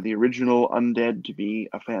found the original Undead to be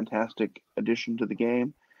a fantastic addition to the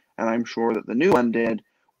game, and I'm sure that the new Undead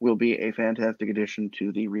will be a fantastic addition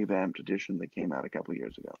to the revamped edition that came out a couple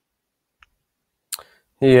years ago.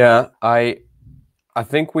 Yeah, I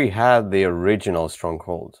think we had the original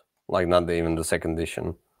Stronghold, like not even the second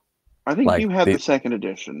edition. I think Like you had the second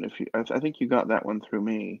edition. I think you got that one through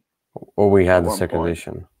me. Or we had at the one second point.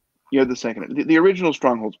 edition. You had the second. The original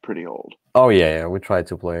Stronghold's pretty old. Oh yeah, we tried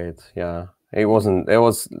to play it. Yeah, it wasn't. It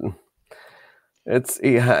was. It's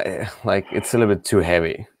like it's a little bit too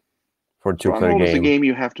heavy for a two-player Stronghold is a game. game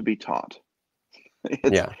you have to be taught.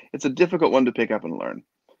 It's a difficult one to pick up and learn.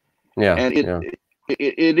 Yeah, And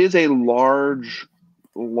it is a large,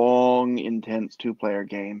 long, intense two-player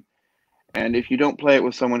game. And if you don't play it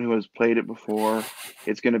with someone who has played it before,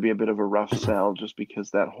 it's going to be a bit of a rough sell, just because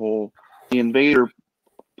the invader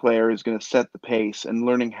player is going to set the pace, and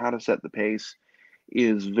learning how to set the pace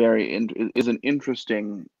is an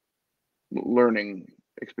interesting learning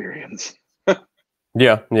experience.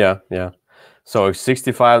 yeah. So it's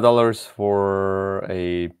 $65 for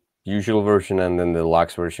a usual version, and then the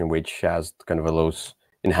deluxe version, which has kind of those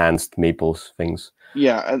enhanced meeples things.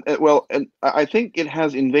 Yeah, and I think it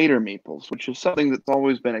has invader meeples, which is something that's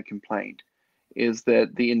always been a complaint, is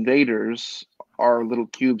that the invaders are little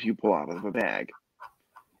cubes you pull out of a bag.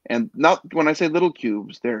 And not when I say little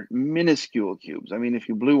cubes, they're minuscule cubes. I mean, if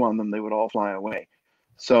you blew on them, they would all fly away.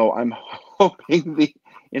 So I'm hoping the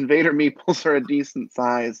invader meeples are a decent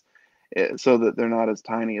size, so that they're not as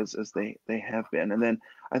tiny as they have been. And then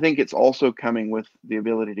I think it's also coming with the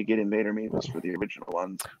ability to get invader meeples for the original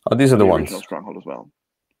ones. Oh, these are the ones. Original Stronghold as well.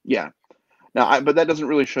 Yeah. Now, but that doesn't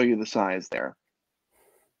really show you the size there.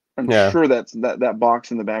 I'm sure that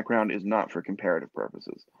box in the background is not for comparative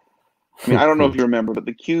purposes. I mean, I don't know if you remember, but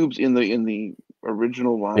the cubes in the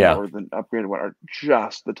original one or the upgraded one are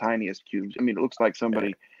just the tiniest cubes. I mean, it looks like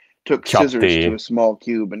somebody took scissors to a small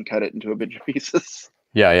cube and cut it into a bunch of pieces.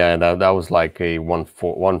 Yeah. That was like a one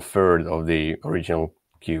third of the original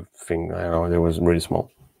cube thing. I don't know, it was really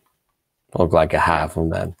small. It looked like a half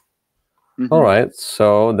of that. Mm-hmm. All right,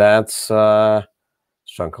 so that's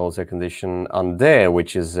Stronghold Second Edition Undead,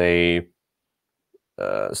 which is a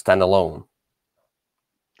standalone.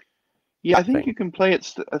 Yeah, I think you can play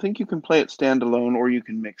it. I think you can play it standalone, or you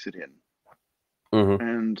can mix it in. Mm-hmm.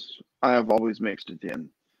 And I have always mixed it in.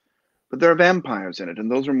 But there are vampires in it,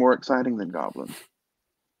 and those are more exciting than goblins.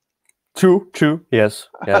 True. Yes,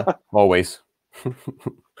 yeah, always.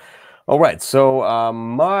 All right, so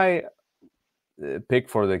pick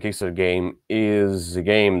for the Kickstarter game is a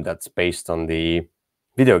game that's based on the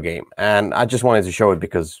video game, and I just wanted to show it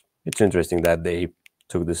because it's interesting that they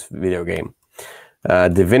took this video game,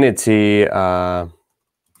 Divinity, the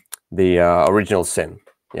Original Sin.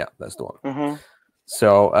 Yeah, that's the one.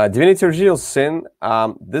 So Divinity Original Sin.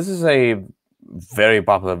 This is a very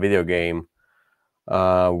popular video game,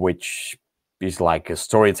 which is like a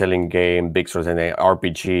storytelling game, big storytelling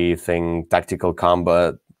RPG thing, tactical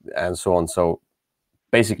combat, and so on. So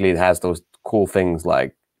basically, it has those cool things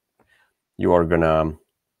like you are gonna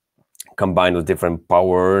combine with different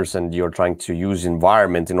powers, and you're trying to use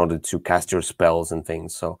environment in order to cast your spells and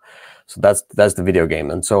things. So that's the video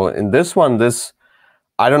game. And so in this one,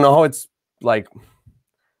 I don't know how it's like.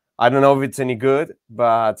 I don't know if it's any good,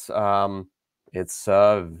 but it's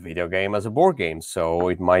a video game as a board game, so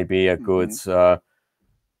it might be a good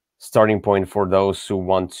starting point for those who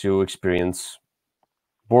want to experience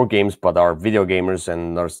board games but are video gamers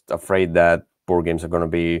and are afraid that board games are going to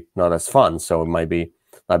be not as fun. So it might be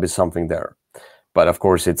something there. But of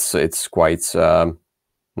course, it's quite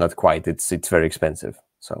not quite. It's very expensive.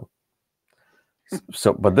 So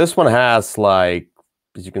but this one has, like,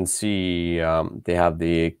 as you can see, they have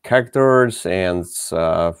the characters and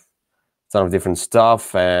some of different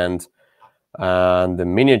stuff and the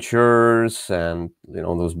miniatures and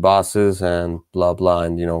those bosses and blah blah,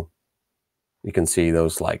 and you can see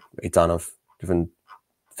those, like, a ton of different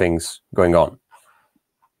things going on.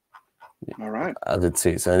 All right. As it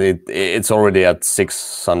says, and it's already at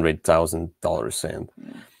 $600,000, and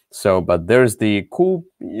so, but there's the cool.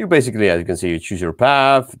 You basically, as you can see, you choose your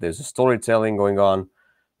path. There's a storytelling going on.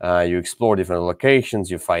 You explore different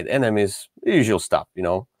locations. You fight enemies. The usual stuff,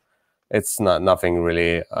 It's nothing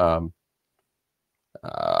really,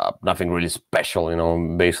 nothing really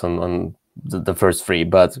special, based on the first three.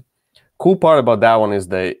 But cool part about that one is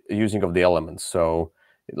the using of the elements. So,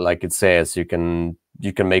 like it says, you can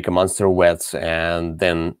make a monster wet, and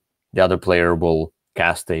then the other player will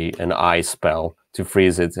cast an ice spell to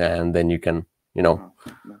freeze it, and then you can,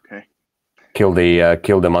 okay, kill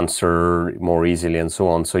the monster more easily, and so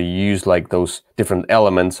on. So you use, like, those different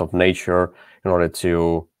elements of nature in order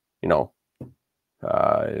to,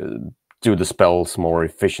 do the spells more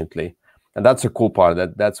efficiently, and that's a cool part.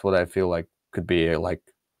 That's what I feel like could be like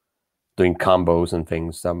doing combos and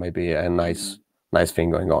things. That might be a nice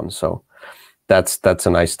thing going on. So that's a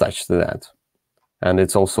nice touch to that. And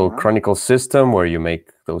it's also a chronicle system where you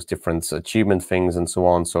make those different achievement things and so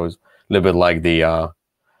on. So it's a little bit like the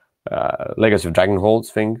Legacy of Dragonhold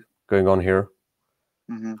thing going on here.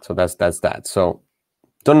 So that's that. So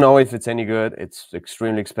don't know if it's any good. It's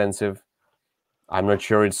extremely expensive. I'm not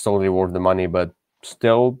sure it's totally worth the money, but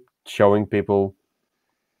still showing people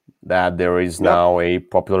that there is now a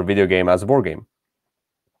popular video game as a board game.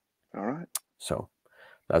 All right. So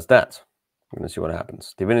that's that. We're going to see what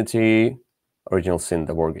happens. Divinity Original Sin,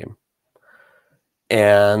 the board game.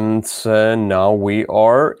 And now we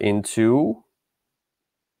are into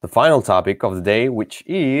the final topic of the day, which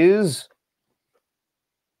is...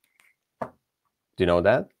 Do you know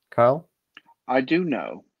that, Kyle? I do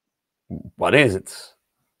know. What is it?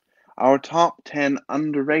 Our top 10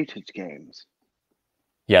 underrated games.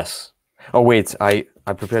 Yes. Oh, wait. I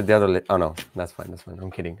prepared the other... Oh, no. That's fine.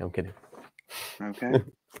 I'm kidding. Okay.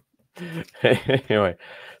 Anyway,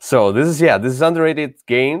 so this is underrated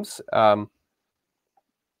games.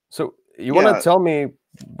 So you want to tell me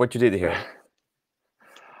what you did here?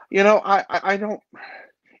 I don't...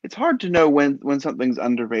 It's hard to know when something's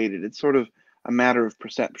underrated. It's sort of a matter of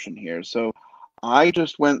perception here. So I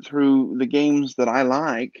just went through the games that I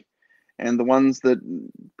like and the ones that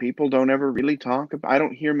people don't ever really talk about. I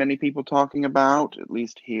don't hear many people talking about, at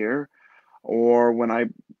least here. Or when I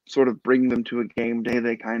sort of bring them to a game day,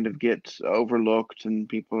 they kind of get overlooked and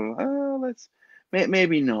people,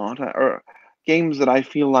 maybe not. Or games that I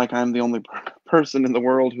feel like I'm the only person in the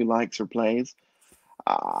world who likes or plays.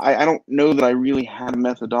 I don't know that I really had a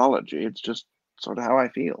methodology. It's just sort of how I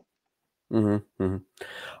feel. I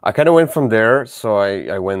kind of went from there. So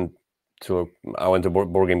I went to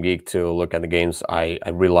Board Game Geek to look at the games I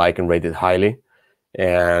really like and rated highly,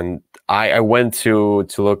 and I went to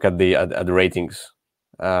look at the ratings.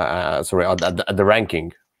 At the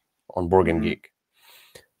ranking on Board Game Geek.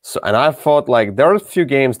 So, and I thought, like, there are a few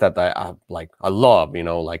games that I love,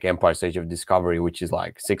 like Empire's Age of Discovery, which is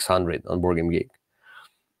like 600 on Board Game Geek.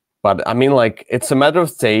 But I mean, like, it's a matter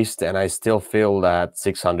of taste, and I still feel that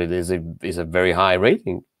 600 is a very high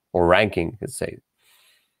rating or ranking, let's say.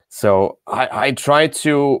 So I try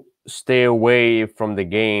to stay away from the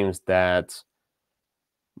games that,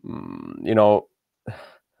 that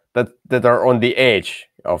are on the edge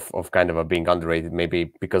of kind of a being underrated,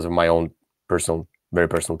 maybe because of my own very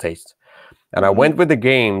personal taste. And I went with the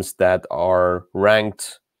games that are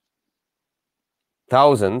ranked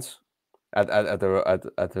thousands at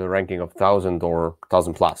the ranking of 1,000 or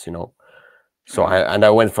 1,000 plus, So I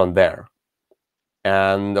went from there.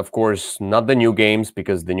 And of course, not the new games,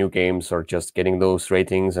 because the new games are just getting those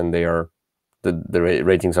ratings, and they are the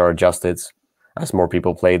ratings are adjusted as more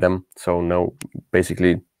people play them. So no,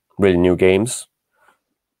 basically really new games.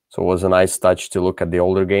 So it was a nice touch to look at the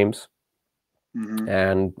older games.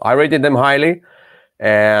 And I rated them highly,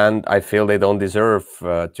 and I feel they don't deserve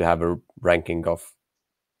to have a ranking of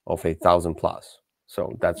 1,000 plus.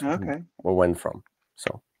 So that's where we went from.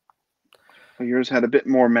 So well, yours had a bit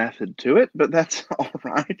more method to it, but that's all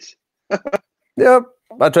right. Yeah,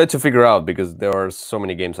 I tried to figure out, because there are so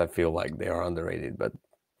many games I feel like they are underrated, but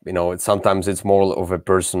sometimes it's more of a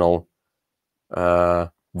personal,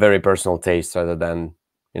 very personal taste, rather than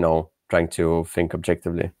trying to think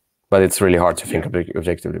objectively. But it's really hard to think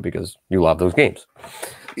objectively, because you love those games.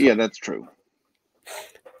 Yeah, that's true.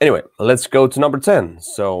 Anyway, let's go to number 10.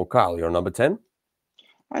 So, Kyle, your number 10?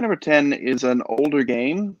 My number 10 is an older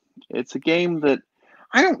game. It's a game that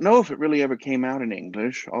I don't know if it really ever came out in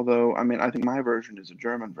English, although, I mean, I think my version is a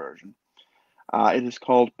German version. It is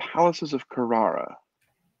called Palaces of Carrara.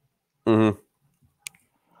 Mm-hmm.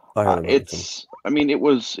 I mean, it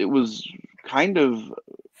was kind of,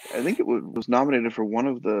 I think it was nominated for one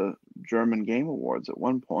of the German Game Awards at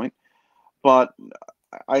one point, but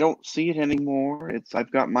I don't see it anymore.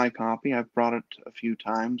 I've got my copy. I've brought it a few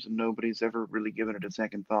times, and nobody's ever really given it a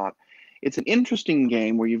second thought. It's an interesting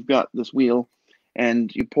game where you've got this wheel,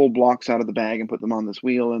 and you pull blocks out of the bag and put them on this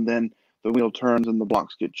wheel, and then the wheel turns and the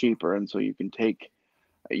blocks get cheaper, and so you can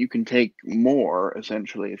take more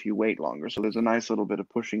essentially if you wait longer. So there's a nice little bit of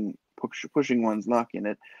pushing one's luck in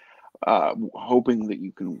it, hoping that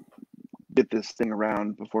you can get this thing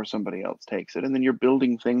around before somebody else takes it. And then you're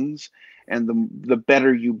building things, and the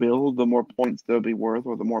better you build, the more points they'll be worth,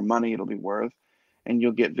 or the more money it'll be worth. And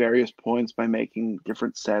you'll get various points by making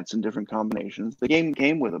different sets and different combinations. The game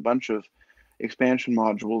came with a bunch of expansion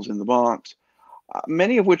modules in the box,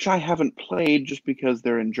 many of which I haven't played just because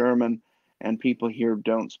they're in German, and people here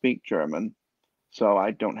don't speak German, so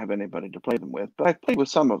I don't have anybody to play them with. But I've played with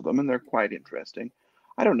some of them, and they're quite interesting.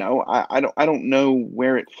 I don't know. I don't know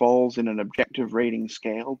where it falls in an objective rating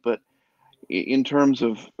scale, but in terms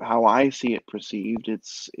of how I see it perceived,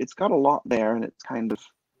 it's got a lot there, and it's kind of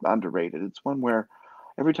underrated. It's one where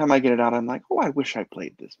every time I get it out, I'm like, oh, I wish I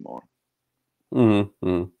played this more.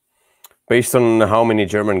 Mm-hmm. Based on how many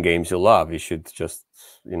German games you love, you should just,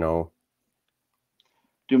 do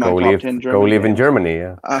my top 10 German live in games. Germany.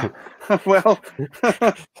 Yeah. Well,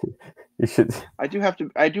 you should. I do have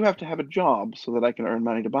to have a job so that I can earn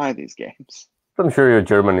money to buy these games. I'm sure your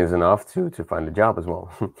German is enough to find a job as well.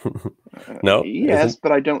 No. Yes,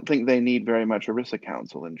 but I don't think they need very much Arisa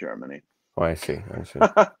Council in Germany. Oh, I see.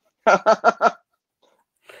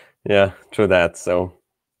 Yeah, true that. So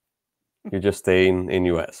you just stay in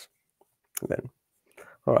US then.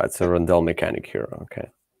 All right. So rondel mechanic here. Okay.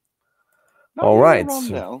 Not all right.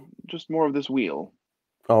 Rondel, just more of this wheel.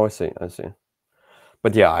 Oh, I see.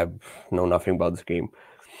 But yeah, I know nothing about this game.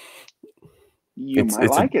 You might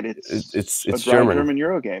like it. It's a German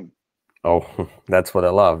Euro game. Oh, that's what I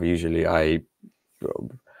love. Usually,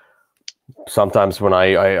 sometimes when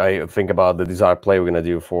I think about the desired play we're gonna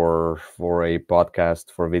do for a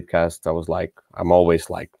podcast, for a vidcast, I'm always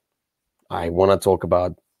like, I want to talk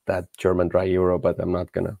about that German dry Euro, but I'm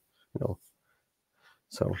not gonna,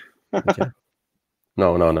 So, yeah.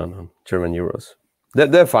 No. German Euros.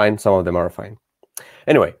 They're fine. Some of them are fine.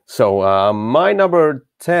 Anyway, so my number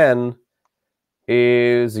 10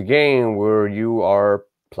 is a game where you are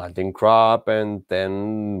planting crop and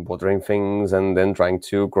then watering things and then trying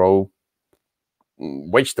to grow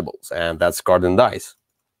vegetables, and that's Garden Dice.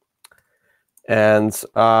 And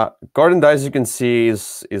Garden Dice, you can see,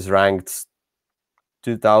 is ranked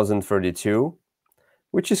 2032,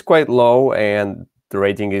 which is quite low, and the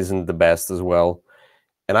rating isn't the best as well.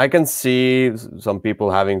 And I can see some people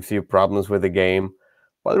having few problems with the game,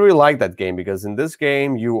 but I really like that game, because in this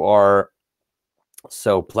game you are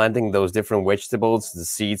planting those different vegetables, the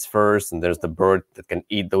seeds first, and there's the bird that can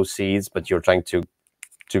eat those seeds, but you're trying to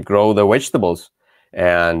grow the vegetables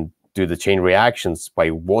and do the chain reactions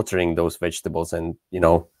by watering those vegetables, and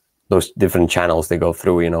those different channels they go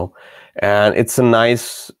through, and it's a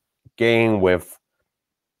nice game with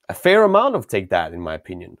a fair amount of take that, in my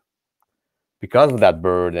opinion, because of that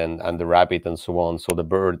bird and the rabbit and so on. So the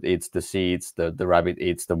bird eats the seeds, the rabbit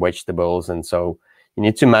eats the vegetables, and so you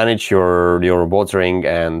need to manage your watering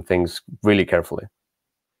and things really carefully.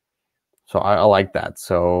 So I like that.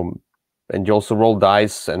 So, and you also roll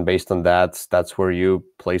dice, and based on that, that's where you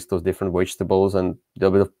place those different vegetables, and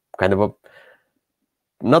there'll be kind of a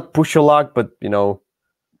not push your luck, but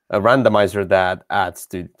a randomizer that adds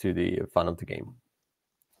to the fun of the game.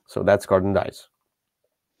 So that's Garden Dice.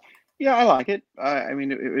 Yeah, I like it. I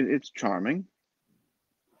mean, it's charming.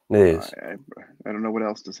 It is. I don't know what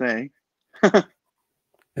else to say.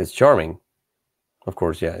 It's charming. Of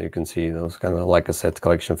course, yeah, you can see those kind of like a set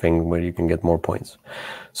collection thing where you can get more points.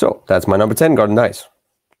 So that's my number 10, Garden Dice.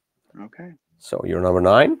 Okay. So your number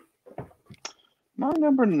 9? My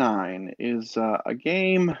number 9 is a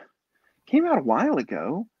game came out a while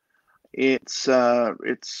ago. It's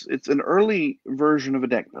an early version of a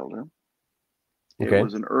deck builder. Okay. It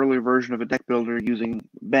was an early version of a deck builder using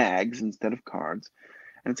bags instead of cards.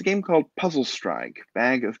 And it's a game called Puzzle Strike,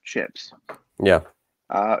 Bag of Chips. Yeah.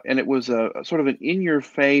 And it was a sort of an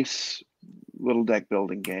in-your-face little deck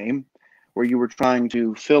building game where you were trying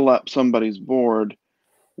to fill up somebody's board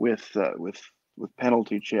with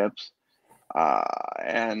penalty chips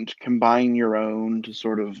and combine your own to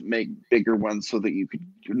sort of make bigger ones so that you could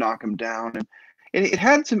knock them down. And it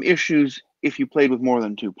had some issues if you played with more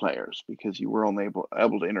than 2 players because you were only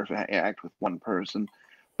able to interact with one person.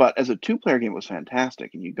 But as a 2-player game, it was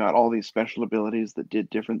fantastic, and you got all these special abilities that did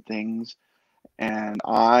different things. And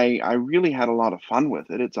I really had a lot of fun with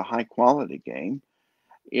it. It's a high quality game.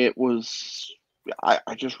 It was I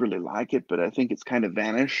just really like it, but I think it's kind of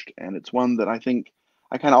vanished, and it's one that I think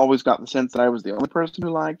I kind of always got the sense that I was the only person who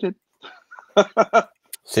liked it.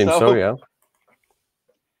 Seems so, yeah.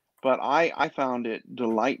 But I found it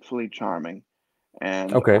delightfully charming,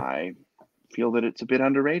 and Okay. I feel that it's a bit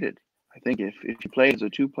underrated. I think if you play it as a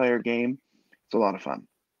 2-player game, it's a lot of fun.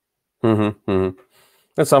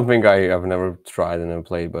 That's something I've never tried and never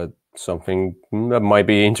played, but something that might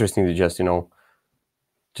be interesting to just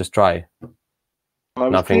try. Well, I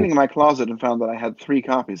was cleaning my closet and found that I had 3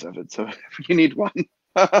 copies of it, so if you need one.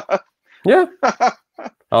 Yeah,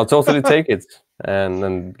 I'll totally take it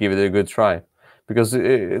and give it a good try because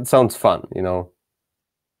it sounds fun,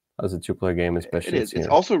 as a 2-player game, especially. It is. It's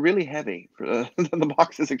also really heavy. The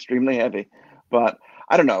box is extremely heavy, but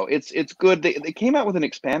I don't know. It's good. They came out with an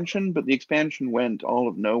expansion, but the expansion went all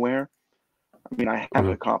of nowhere. I mean, I have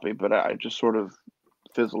a copy, but I just sort of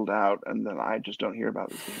fizzled out, and then I just don't hear about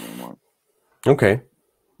this game anymore. Okay.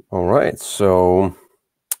 All right. So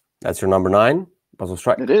that's your number 9, Puzzle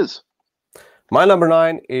Strike. It is. My number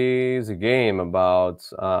 9 is a game about,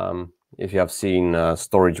 if you have seen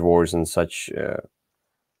Storage Wars and such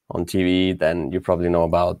on TV, then you probably know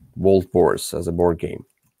about World Wars as a board game.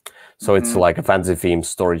 So it's like a fantasy themed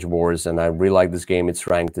Storage Wars, and I really like this game. It's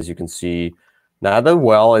ranked, as you can see, not that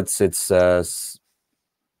well. It's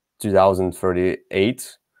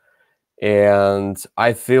 2038, and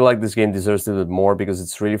I feel like this game deserves a little bit more because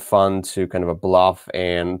it's really fun to kind of a bluff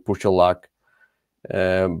and push your luck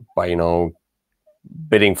by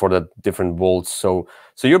bidding for the different vaults. So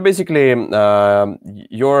you're basically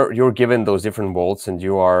you're given those different vaults, and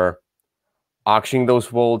you are auctioning those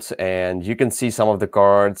vaults, and you can see some of the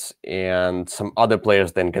cards, and some other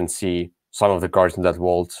players then can see some of the cards in that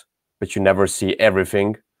vault, but you never see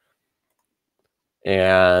everything.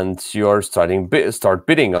 And you're start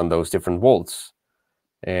bidding on those different vaults,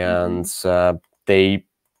 and they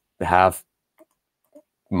have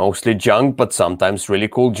mostly junk, but sometimes really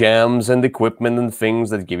cool gems and equipment and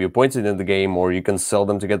things that give you points in the game, or you can sell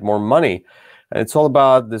them to get more money. And it's all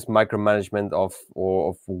about this micromanagement of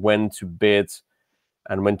when to bid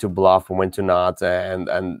and when to bluff and when to not. And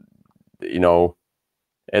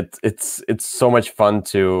it's so much fun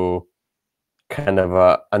to kind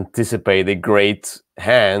of anticipate a great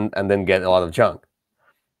hand and then get a lot of junk.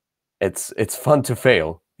 It's fun to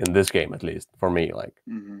fail in this game, at least for me. Like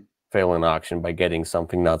fail in auction by getting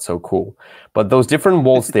something not so cool. But those different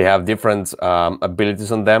vaults, they have different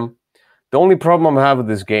abilities on them. The only problem I have with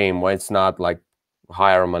this game, why it's not like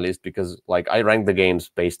higher on my list, because like I rank the games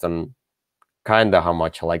based on kind of how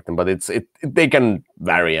much I like them, but they can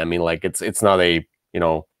vary. I mean, like it's not a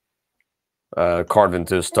carved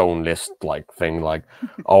into stone list like thing. Like,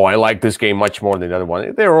 oh, I like this game much more than the other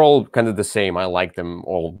one. They're all kind of the same. I like them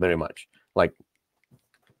all very much, like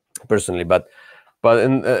personally. But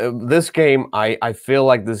in this game, I feel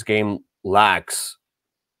like this game lacks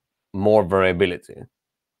more variability,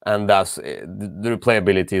 and thus the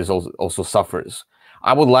replayability is also suffers.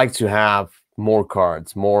 I would like to have more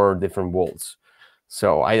cards, more different vaults.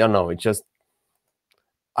 So I don't know. It just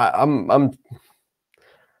I'm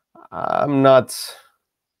not.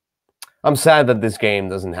 I'm sad that this game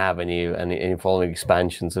doesn't have any following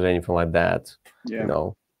expansions or anything like that.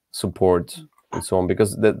 Yeah. Support. and so on,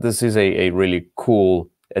 because this is a really cool,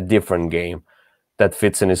 a different game that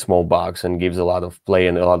fits in a small box and gives a lot of play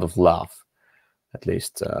and a lot of laugh, at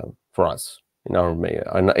least for us in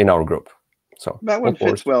our group. So that one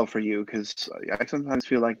fits well for you because I sometimes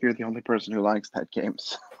feel like you're the only person who likes that game.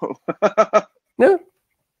 So yeah,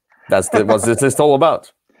 that's what this is all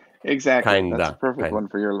about. Exactly. Kinda, that's a perfect one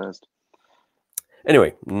for your list.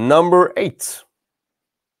 Anyway, number 8.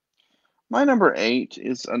 My number 8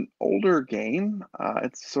 is an older game.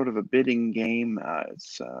 It's sort of a bidding game.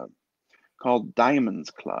 It's called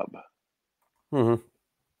Diamonds Club. Mm-hmm.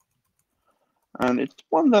 And it's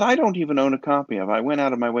one that I don't even own a copy of. I went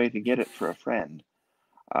out of my way to get it for a friend,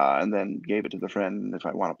 and then gave it to the friend. And if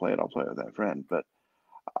I want to play it, I'll play it with that friend. But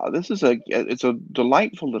it's a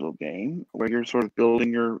delightful little game where you're sort of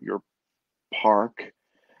building your park,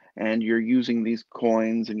 and you're using these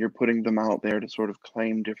coins and you're putting them out there to sort of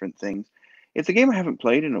claim different things. It's a game I haven't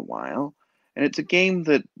played in a while, and it's a game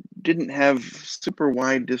that didn't have super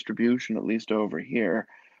wide distribution, at least over here.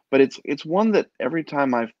 But it's one that every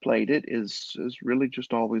time I've played it is really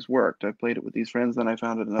just always worked. I've played it with these friends, then I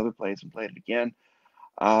found it another place and played it again.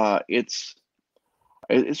 It's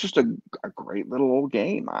just a great little old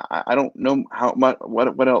game. I don't know how much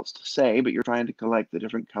what else to say, but you're trying to collect the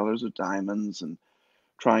different colors of diamonds and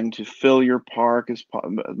trying to fill your park as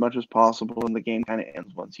much as possible, and the game kind of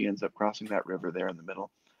ends once he ends up crossing that river there in the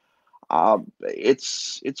middle.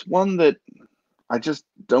 It's one that I just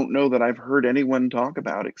don't know that I've heard anyone talk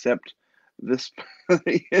about except this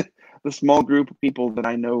the small group of people that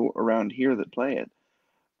I know around here that play it.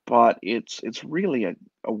 But it's really a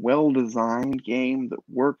well-designed game that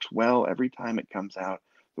works well every time it comes out.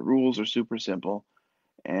 The rules are super simple,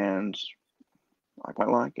 and I quite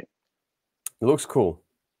like it. It looks cool.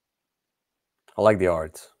 I like the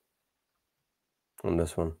art on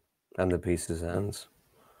this one and the pieces ends.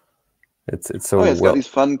 It's so it's got these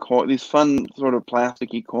fun sort of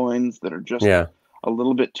plasticky coins that are just a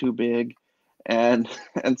little bit too big, and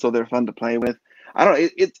so they're fun to play with. I don't.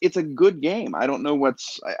 It's a good game. I don't know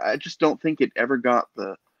I just don't think it ever got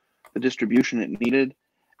the distribution it needed,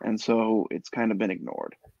 and so it's kind of been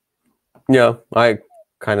ignored. Yeah, I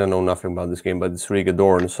kind of know nothing about this game, but it's really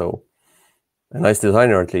adorned, so a nice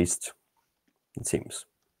designer at least, it seems.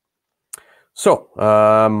 So,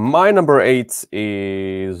 my number 8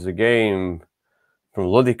 is a game from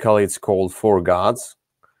Logically. It's called Four Gods,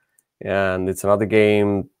 and it's another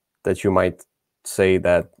game that you might say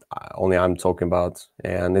that only I'm talking about,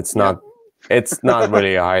 and it's not. It's not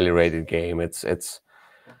really a highly rated game. It's a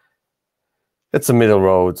middle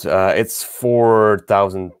road. It's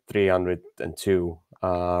 4,302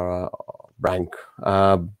 rank,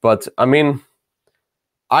 but I mean,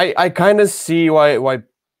 I kind of see why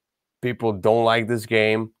people don't like this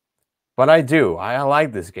game, but I do. I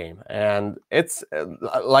like this game, and it's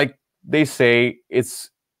like they say, it's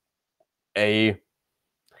a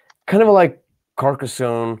kind of like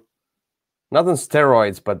Carcassonne, not on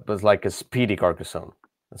steroids, but like a speedy Carcassonne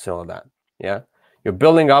and so like that. Yeah, you're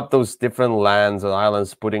building up those different lands and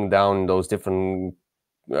islands, putting down those different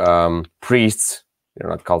priests. They're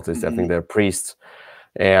not cultists. I think they're priests.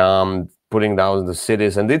 And putting down the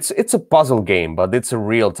cities, and it's a puzzle game, but it's a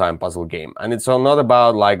real-time puzzle game, and it's not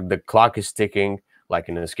about like the clock is ticking like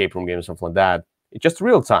in an escape room game or something like that. It's just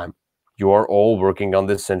real time. You are all working on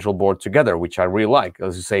this central board together, which I really like.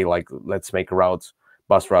 As you say, like, let's make a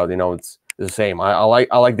bus route. It's the same. I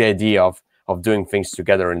like the idea of doing things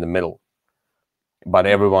together in the middle, but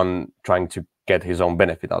everyone trying to get his own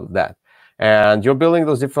benefit out of that. And you're building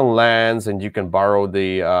those different lands, and you can borrow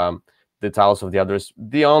the tiles of the others.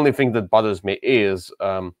 The only thing that bothers me is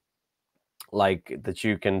like that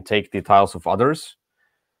you can take the tiles of others,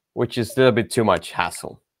 which is still a bit too much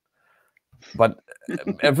hassle. But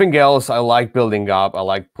everything else, I like building up. I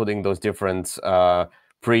like putting those different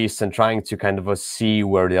priests and trying to kind of see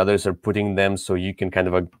where the others are putting them, so you can kind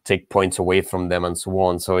of take points away from them and so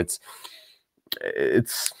on. So it's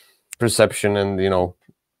perception, and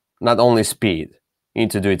not only speed. You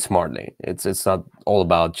need to do it smartly. It's not all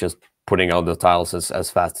about just putting out the tiles as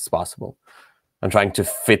fast as possible and trying to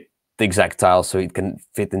fit the exact tile so it can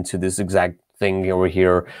fit into this exact thing over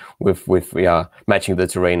here with matching the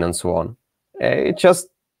terrain and so on. It's just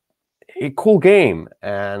a cool game,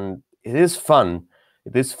 and it is fun.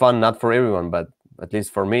 It is fun, not for everyone, but at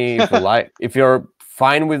least for me. If you're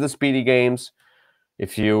fine with the speedy games,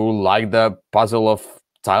 if you like the puzzle of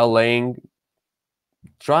tile laying,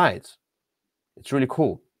 try it. It's really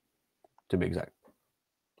cool, to be exact.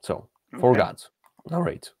 So, Four Gods. All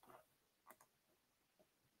right.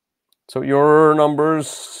 So your number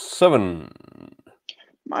 7.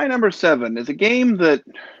 My number 7 is a game that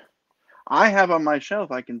I have on my shelf.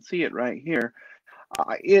 I can see it right here.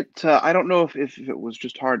 I don't know if it was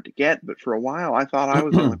just hard to get, but for a while I thought I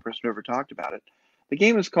was the only person who ever talked about it. The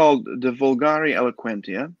game is called De Vulgari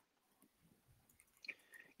Eloquentia.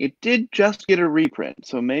 It did just get a reprint,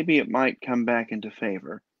 so maybe it might come back into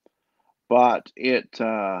favor. But it's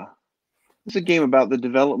a game about the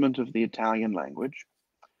development of the Italian language.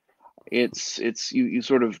 It's you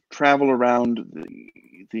sort of travel around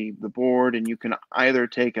the board, and you can either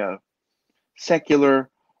take a secular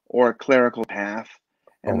or a clerical path,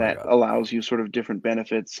 and that allows you sort of different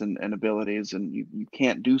benefits and abilities. And you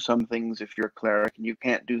can't do some things if you're a cleric, and you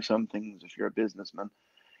can't do some things if you're a businessman.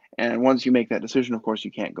 And once you make that decision, of course,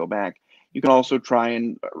 you can't go back. You can also try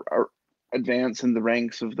and advance in the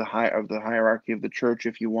ranks of the hierarchy of the church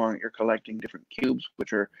if you want. You're collecting different cubes,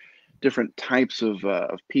 which are different types of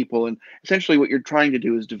people. And essentially what you're trying to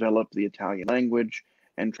do is develop the Italian language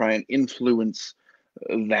and try and influence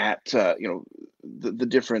that, the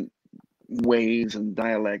different ways and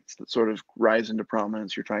dialects that sort of rise into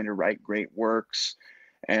prominence. You're trying to write great works.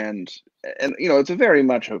 And it's a very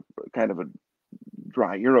much a kind of a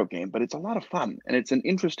dry Euro game, but it's a lot of fun, and it's an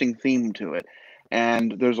interesting theme to it.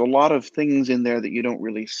 And there's a lot of things in there that you don't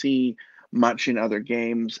really see much in other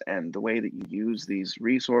games, and the way that you use these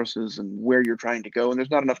resources and where you're trying to go, and there's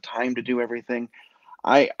not enough time to do everything.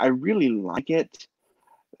 I really like it.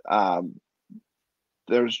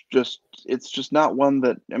 It's just not one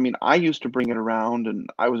that, I mean, I used to bring it around, and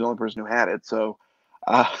I was the only person who had it, so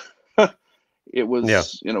it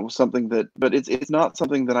was something that, but it's not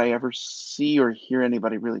something that I ever see or hear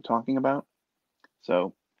anybody really talking about.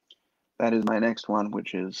 So that is my next one,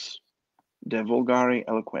 which is De Vulgari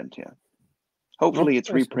Eloquentia. Hopefully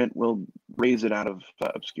its reprint will raise it out of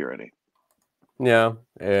obscurity. Yeah.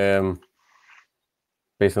 Based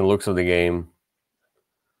on the looks of the game,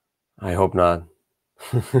 I hope not.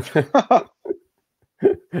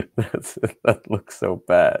 That looks so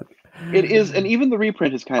bad. It is, and even the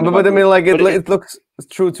reprint is kind of. But I mean, like it looks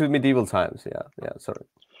true to medieval times. Yeah. Sorry.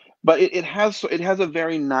 But it has a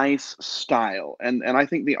very nice style, and I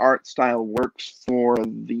think the art style works for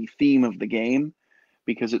the theme of the game,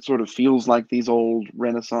 because it sort of feels like these old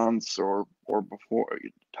Renaissance or before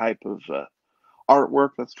type of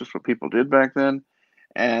artwork. That's just what people did back then.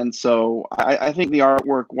 And so I think the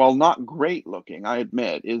artwork, while not great looking, I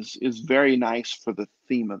admit, is very nice for the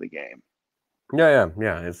theme of the game. Yeah.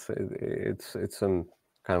 It's some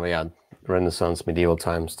kind of Renaissance medieval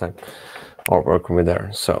times type artwork over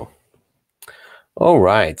there. So, all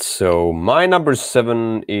right. So my number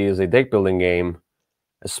 7 is a deck building game,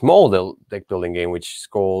 a small deck building game, which is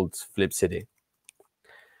called Flip City.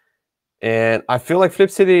 And I feel like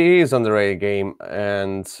Flip City is an underrated game,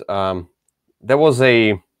 and there was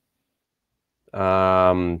the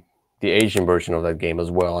Asian version of that game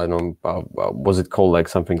as well. I don't know, was it called like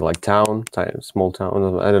something like Small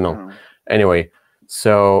Town? I don't know. Anyway,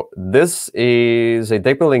 so this is a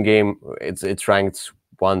deck building game. It's ranked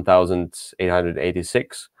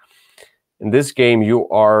 1,886. In this game, you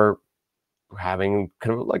are having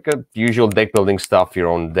kind of like a usual deck building stuff, your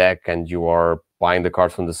own deck, and you are buying the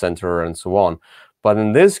cards from the center and so on. But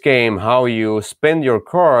in this game, how you spend your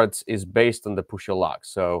cards is based on the push your luck.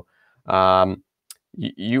 So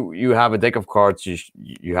you have a deck of cards,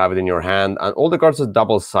 you have it in your hand, and all the cards are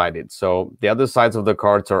double-sided. So the other sides of the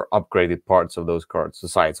cards are upgraded parts of those cards, the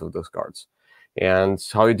sides of those cards. And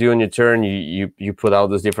how you do on your turn, you put out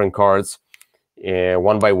those different cards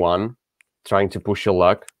one by one, trying to push your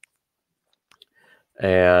luck.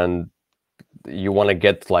 And you want to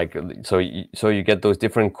get so you get those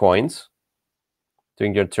different coins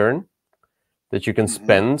during your turn that you can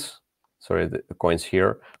spend. Sorry, the coins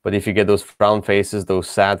here. But if you get those frown faces, those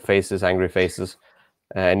sad faces, angry faces,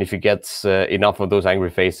 and if you get enough of those angry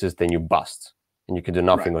faces, then you bust, and you can do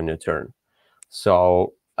nothing on your turn.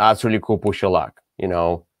 So that's really cool. Push your luck.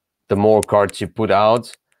 The more cards you put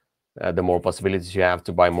out, the more possibilities you have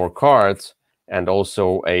to buy more cards. And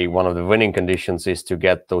also one of the winning conditions is to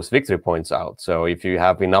get those victory points out. So if you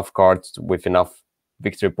have enough cards with enough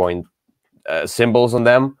victory point symbols on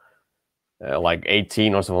them, like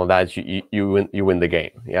 18 or something like that, you win the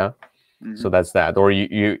game. Yeah. So that's that. Or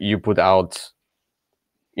you put out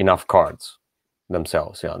enough cards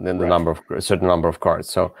themselves. Yeah. Then a certain number of cards.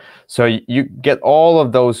 So you get all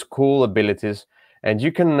of those cool abilities, and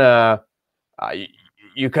you can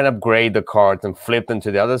upgrade the cards and flip them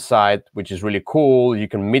to the other side, which is really cool. You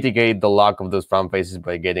can mitigate the luck of those frown faces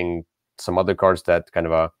by getting some other cards that kind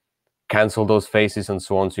of cancel those faces and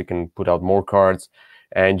so on. So you can put out more cards,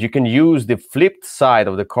 and you can use the flipped side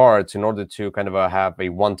of the cards in order to kind of have a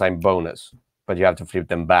one-time bonus. but you have to flip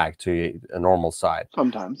them back to a normal side.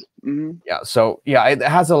 Sometimes. Yeah, so yeah, it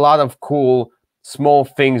has a lot of cool small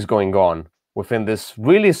things going on within this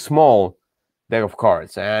really small deck of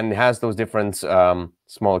cards, and it has those different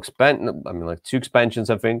small like 2 expansions,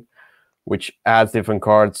 I think, which adds different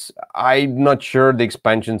cards. I'm not sure the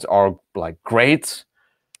expansions are like great,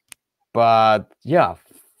 but yeah,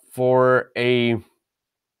 for a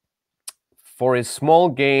small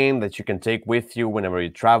game that you can take with you whenever you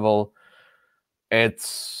travel,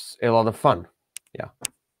 it's a lot of fun. Yeah,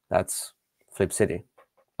 that's Flip City.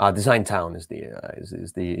 Design Town is the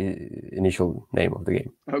initial name of the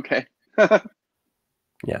game. Okay.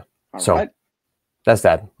 Yeah. All so right. That's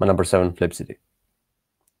that. My number 7, Flip City.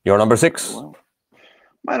 Your number 6? Well,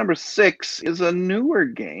 my number 6 is a newer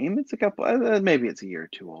game. It's a couple, maybe it's a year or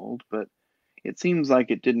two old, but it seems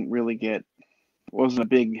like it didn't really wasn't a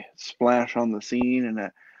big splash on the scene.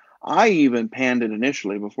 And I even panned it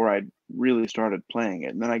initially before I really started playing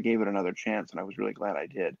it. And then I gave it another chance, and I was really glad I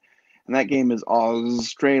did. And that game is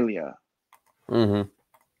Australia. Mm-hmm.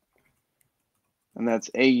 And that's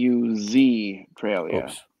AUZ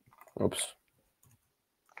Tralia. Oops.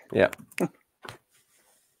 Yeah.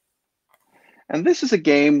 And this is a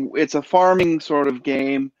game, it's a farming sort of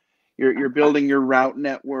game. You're building your route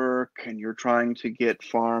network, and you're trying to get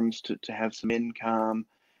farms to have some income.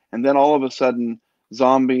 And then all of a sudden,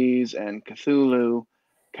 zombies and Cthulhu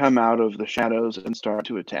come out of the shadows and start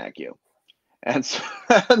to attack you. And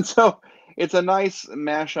so it's a nice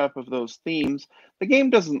mashup of those themes. The game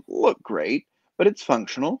doesn't look great, but it's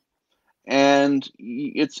functional. And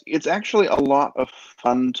it's actually a lot of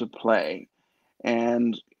fun to play.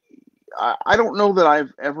 And I don't know that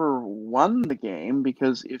I've ever won the game,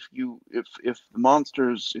 because if the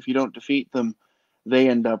monsters, if you don't defeat them, they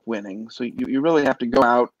end up winning. So you really have to go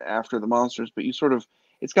out after the monsters, but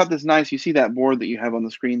it's got this nice, you see that board that you have on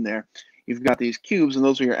the screen there, you've got these cubes, and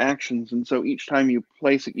those are your actions. And so each time you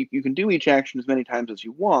place it, you can do each action as many times as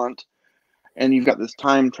you want, and you've got this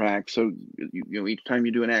time track. So each time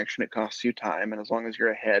you do an action, it costs you time, and as long as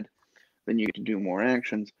you're ahead, then you get to do more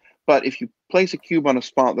actions. But if you place a cube on a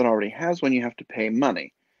spot that already has one, you have to pay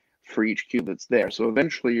money for each cube that's there. So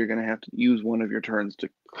eventually you're going to have to use one of your turns to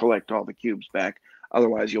collect all the cubes back.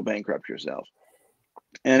 Otherwise, you'll bankrupt yourself.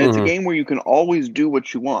 And it's a game where you can always do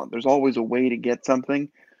what you want. There's always a way to get something,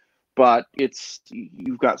 but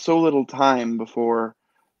you've got so little time before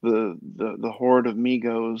the horde of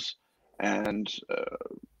Migos and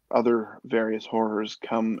other various horrors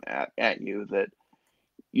come at you that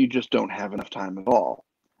you just don't have enough time at all.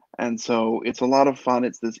 And so it's a lot of fun.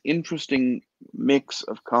 It's this interesting mix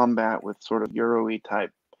of combat with sort of Euro-y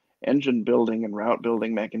type engine building and route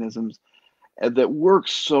building mechanisms that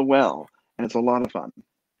works so well. And it's a lot of fun.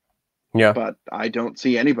 Yeah. But I don't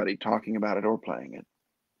see anybody talking about it or playing it.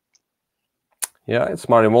 Yeah, it's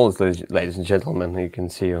Martin Wallace, ladies and gentlemen. You can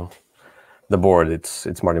see the board.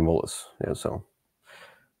 It's Martin Wallace. Yeah, so.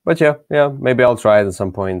 But yeah, maybe I'll try it at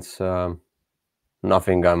some point.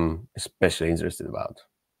 Nothing I'm especially interested about.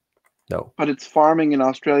 No. But it's farming in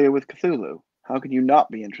Australia with Cthulhu. How can you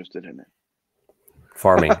not be interested in it?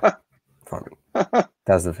 Farming. Farming.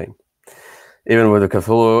 That's the thing. Even with the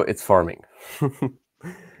Cthulhu, it's farming.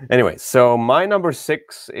 Anyway, so my number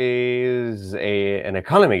 6 is an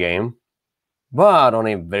economy game, but on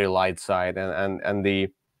a very light side, and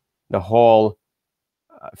the whole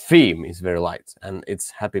theme is very light, and it's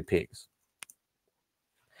Happy Pigs.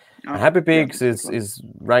 Oh, Happy Pigs is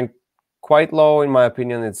ranked quite low in my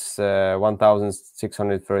opinion. It's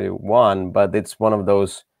 1,631, but it's one of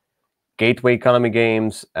those gateway economy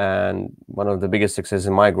games and one of the biggest successes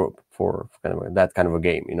in my group for that kind of a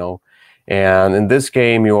game, And in this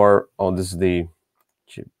game, this is the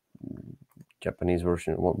Japanese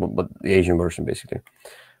version, but the Asian version basically.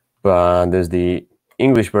 But there's the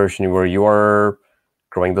English version where you are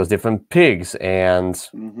growing those different pigs, and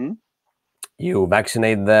you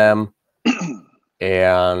vaccinate them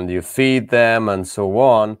and you feed them and so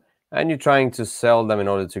on, and you're trying to sell them in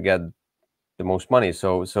order to get the most money.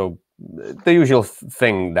 So the usual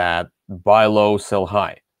thing that buy low, sell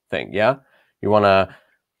high thing. Yeah, you want to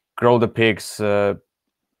grow the pigs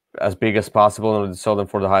as big as possible in order to sell them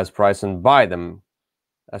for the highest price, and buy them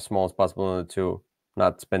as small as possible in order to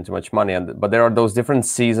not spend too much money. But there are those different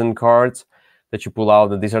season cards that you pull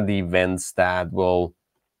out, and these are the events that will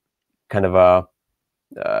kind of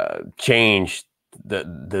change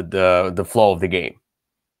the flow of the game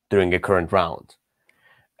during a current round.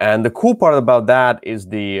 And the cool part about that is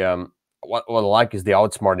what I like is the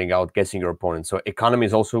outsmarting, outguessing your opponent. So economy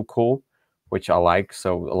is also cool, which I like.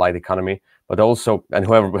 So I like economy, but also, and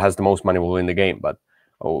whoever has the most money will win the game. But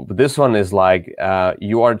Oh, but this one is like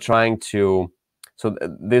you are trying to. So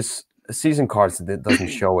this season cards that doesn't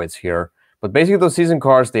show it here, but basically those season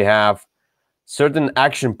cards, they have certain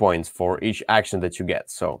action points for each action that you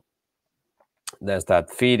get. So there's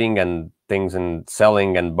that feeding and things and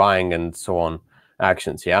selling and buying and so on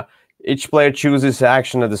actions. Yeah, each player chooses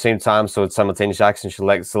action at the same time, so it's simultaneous action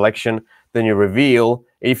selection. Then you reveal.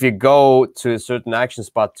 If you go to a certain action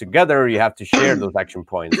spot together, you have to share those action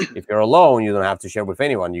points. If you're alone, you don't have to share with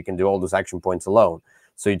anyone. You can do all those action points alone.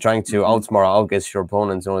 So you're trying to outsmart, outguess your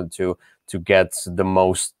opponents in order to get the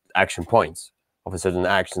most action points of a certain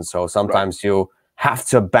action. So sometimes you have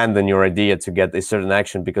to abandon your idea to get a certain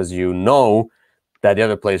action because you know that the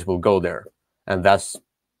other players will go there, and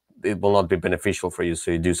it will not be beneficial for you.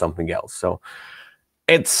 So you do something else. So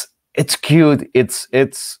it's cute. It's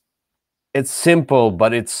simple,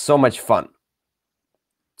 but it's so much fun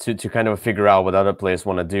to kind of figure out what other players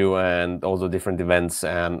want to do and all the different events.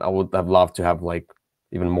 And I would have loved to have like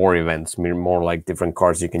even more events, more like different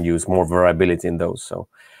cards you can use, more variability in those. So,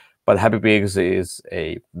 but Happy Pigs is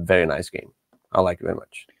a very nice game. I like it very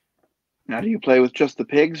much. Now, do you play with just the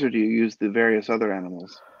pigs, or do you use the various other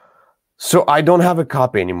animals? So I don't have a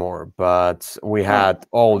copy anymore, but we had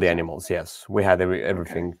all the animals. Yes, we had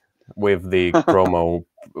everything with the promo.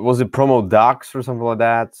 Was it promo ducks or something like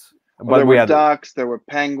that? Well, there were ducks, there were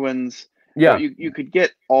penguins. Yeah, you could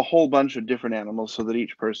get a whole bunch of different animals so that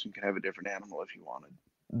each person could have a different animal if you wanted.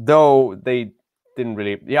 Though they didn't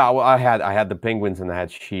really. Yeah, well, I had the penguins and I had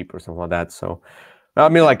sheep or something like that. So I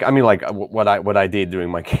mean, like what I did during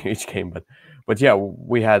my each game, but yeah,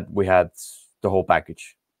 we had the whole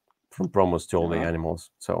package from promos to all the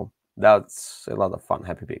animals. So that's a lot of fun.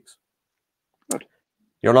 Happy Pigs. Good.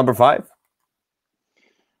 Your number 5?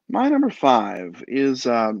 My number 5 is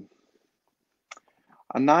a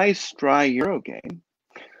nice dry Euro game.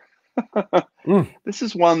 This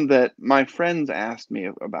is one that my friends asked me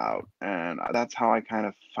about, and that's how I kind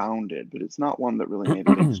of found it, but it's not one that really made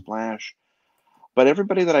a big splash. But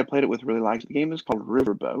everybody that I played it with really liked it. The game is called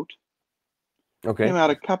Riverboat. Okay. Came out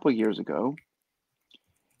a couple years ago.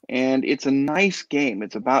 And it's a nice game.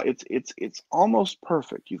 It's almost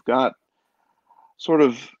perfect. You've got sort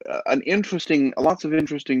of lots of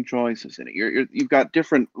interesting choices in it. You've got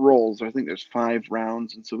different roles. I think there's 5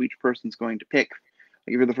 rounds, and so each person's going to pick.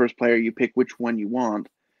 Like if you're the first player, you pick which one you want,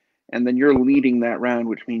 and then you're leading that round,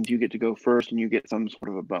 which means you get to go first and you get some sort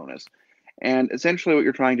of a bonus. And essentially, what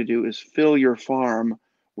you're trying to do is fill your farm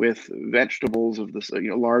with vegetables of this,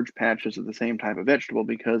 large patches of the same type of vegetable,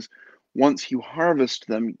 because once you harvest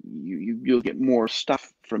them, you'll get more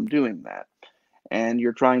stuff from doing that. And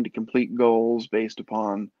you're trying to complete goals based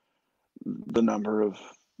upon the number of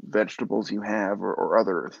vegetables you have or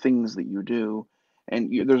other things that you do.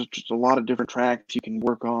 And there's just a lot of different tracks you can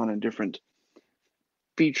work on and different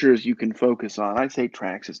features you can focus on. I say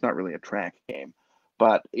tracks, it's not really a track game,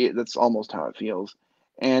 but that's almost how it feels.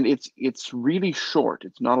 And it's really short.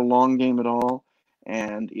 It's not a long game at all.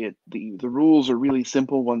 And the rules are really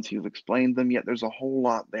simple once you've explained them, yet there's a whole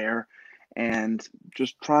lot there. And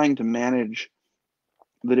just trying to manage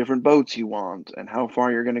the different boats you want and how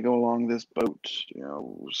far you're going to go along this boat,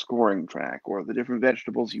 scoring track, or the different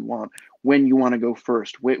vegetables you want, when you want to go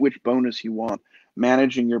first, which bonus you want,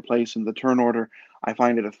 managing your place in the turn order. I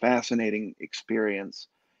find it a fascinating experience.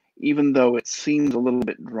 Even though it seems a little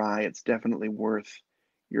bit dry, it's definitely worth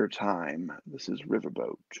your time. This is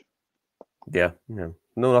Riverboat. Yeah. Know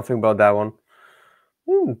nothing about that one.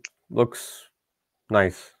 Looks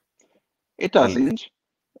nice. It doesn't,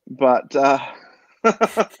 but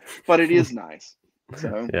but it is nice.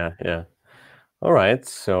 So yeah. All right.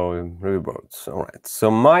 So Riverboats. All right. So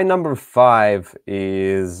my number 5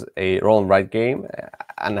 is a roll and write game,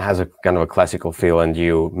 and has a kind of a classical feel. And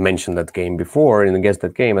you mentioned that game before, and against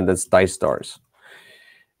that game, and that's Dice Stars.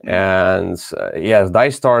 And yes,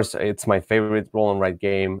 Dice Stars, it's my favorite roll and write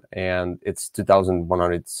game, and it's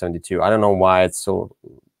 2,172. I don't know why it's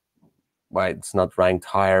not ranked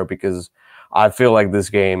higher, because I feel like this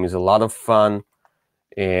game is a lot of fun.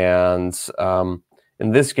 And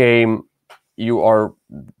in this game, you are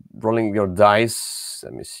rolling your dice.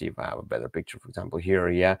 Let me see if I have a better picture, for example, here.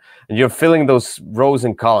 Yeah. And you're filling those rows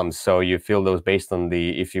and columns. So you fill those based on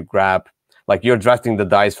if you grab, like you're drafting the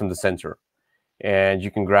dice from the center. And you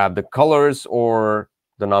can grab the colors or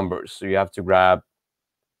the numbers. So you have to grab,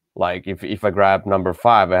 like if I grab number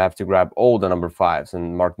 5, I have to grab all the number 5s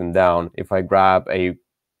and mark them down. If I grab a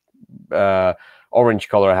orange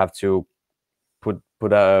color, I have to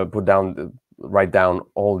write down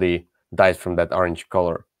all the dice from that orange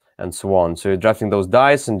color, and so on. So you're drafting those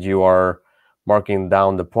dice and you are marking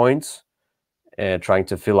down the points, trying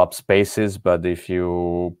to fill up spaces, but if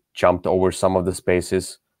you jumped over some of the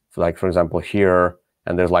spaces, like for example here,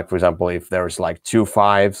 and there's like, for example, if there's like 2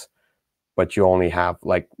 5s, but you only have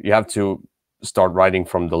like, you have to start writing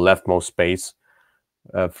from the leftmost space,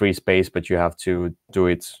 free space, but you have to do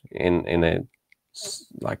it in a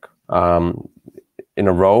like in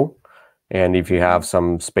a row. And if you have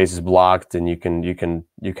some spaces blocked, then you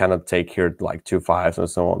cannot take here like 2 5s and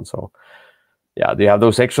so on. So yeah, you have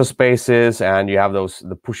those extra spaces, and you have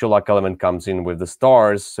the push your luck element comes in with the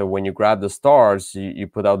stars. So when you grab the stars, you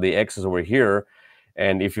put out the X's over here,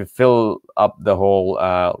 and if you fill up the whole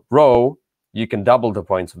row, you can double the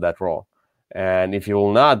points of that row. And if you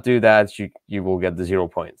will not do that, you will get the 0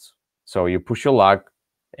 points. So you push your luck,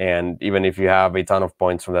 and even if you have a ton of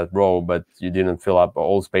points from that row, but you didn't fill up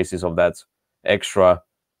all spaces of that extra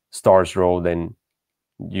stars row, then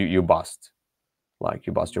you bust. Like,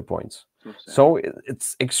 you bust your points. So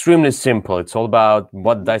it's extremely simple. It's all about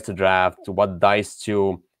what dice to draft, what dice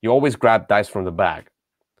to... You always grab dice from the bag.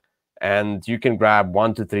 And you can grab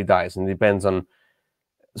 1 to 3 dice. And it depends on...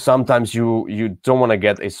 Sometimes you don't want to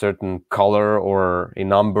get a certain color or a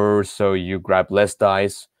number, so you grab less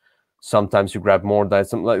dice. Sometimes you grab more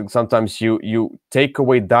dice. Sometimes you take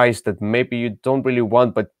away dice that maybe you don't really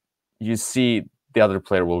want, but you see the other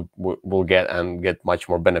player will get much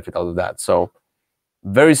more benefit out of that. So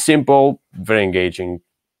very simple, very engaging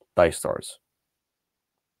dice stars.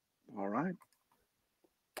 All right.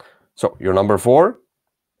 So your number 4?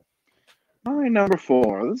 My number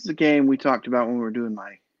 4. This is a game we talked about when we were doing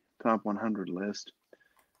my top 100 list.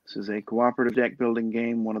 This is a cooperative deck building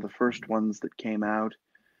game, one of the first ones that came out.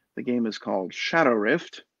 The game is called Shadow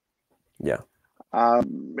Rift. Yeah.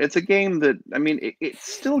 It's a game that, I mean,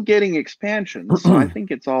 it's still getting expansions, so I think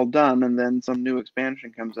it's all done, and then some new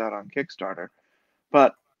expansion comes out on Kickstarter.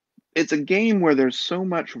 But it's a game where there's so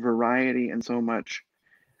much variety and so much...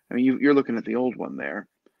 I mean, you're looking at the old one there,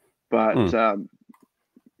 but the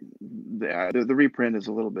reprint is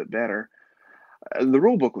a little bit better. The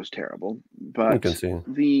rule book was terrible, but you can see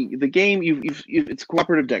the game, it's a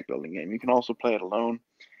cooperative deck building game. You can also play it alone.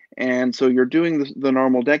 And so you're doing the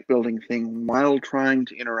normal deck building thing while trying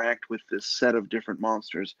to interact with this set of different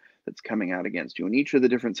monsters that's coming out against you. And each of the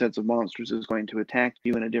different sets of monsters is going to attack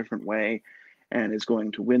you in a different way, and is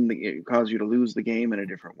going to cause you to lose the game in a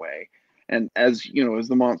different way. And as you know, as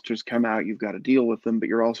the monsters come out, you've got to deal with them, but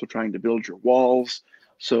you're also trying to build your walls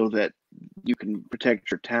so that you can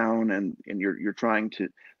protect your town, and you're trying to...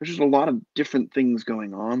 There's just a lot of different things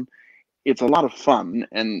going on. It's a lot of fun,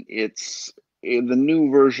 and the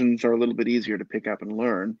new versions are a little bit easier to pick up and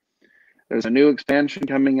learn. There's a new expansion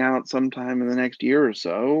coming out sometime in the next year or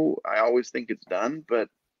so. I always think it's done, but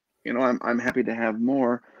you know, I'm happy to have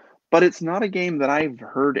more. But it's not a game that I've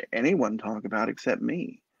heard anyone talk about except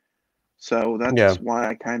me. So that's why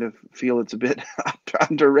I kind of feel it's a bit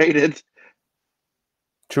underrated.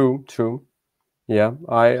 True. Yeah,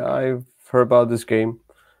 I've heard about this game.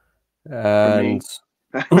 And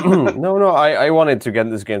no, I wanted to get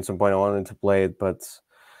this game at some point. I wanted to play it, but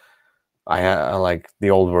I like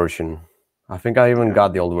the old version. I think I even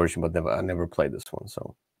got the old version, but I never played this one.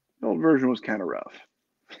 So the old version was kind of rough.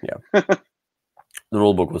 Yeah. The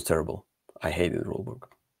rulebook was terrible. I hated the rulebook.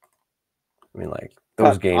 I mean, like,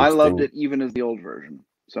 those games... I loved it even as the old version.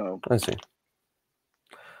 So I see.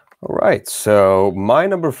 All right. So my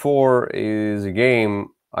number 4 is a game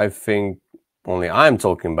I think only I'm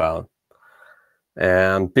talking about.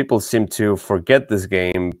 And people seem to forget this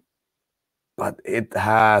game, but it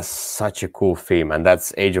has such a cool theme, and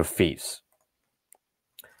that's Age of Thieves.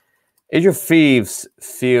 Age of Thieves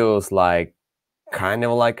feels like kind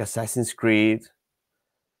of like Assassin's Creed.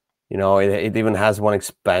 You know, it even has one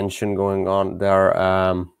expansion going on there.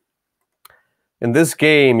 In this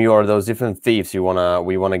game, you are those different thieves. We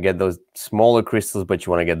wanna get those smaller crystals, but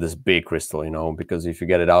you want to get this big crystal, you know, because if you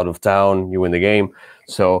get it out of town, you win the game.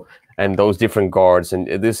 So, and those different guards, and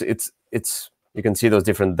it's you can see those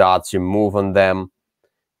different dots. You move on them,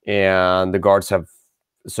 and the guards have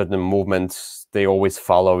certain movements. They always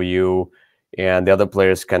follow you, and the other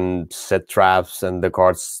players can set traps, and the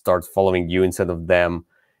guards start following you instead of them.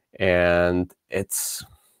 And it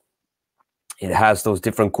has those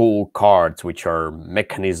different cool cards, which are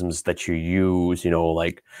mechanisms that you use, you know,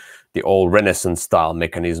 like the old Renaissance style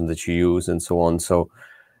mechanism that you use, and so on. So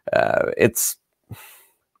it's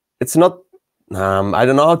not... I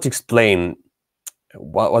don't know how to explain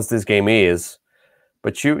what this game is,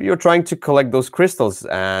 but you're trying to collect those crystals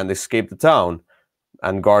and escape the town,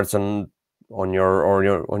 and guards on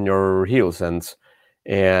your heels, and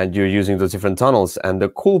you're using those different tunnels. And the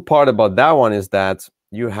cool part about that one is that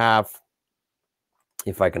you have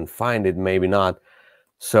If I can find it, maybe not.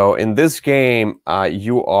 So in this game,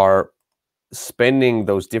 you are spending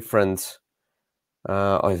those different,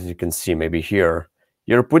 as you can see maybe here,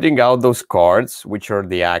 you're putting out those cards, which are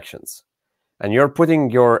the actions. And you're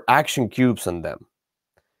putting your action cubes on them.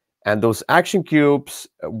 And those action cubes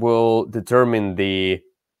will determine the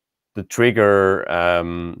trigger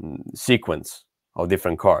sequence of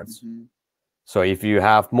different cards. Mm-hmm. So if you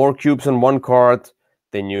have more cubes on one card,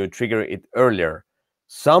 then you trigger it earlier.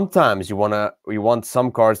 Sometimes you want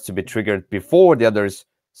some cards to be triggered before the others,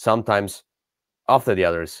 sometimes after the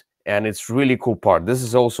others. And it's really cool part. This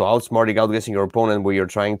is also outsmarting, outguessing your opponent, where you're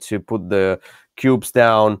trying to put the cubes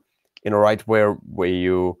down in a right way, where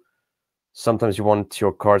you sometimes you want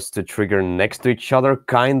your cards to trigger next to each other,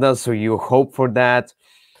 kinda. So you hope for that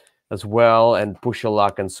as well, and push your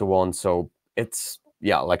luck and so on. So it's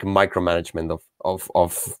like a micromanagement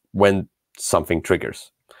of when something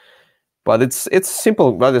triggers. But it's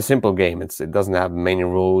simple, rather simple game. It doesn't have many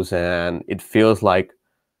rules, and it feels like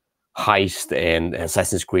Heist and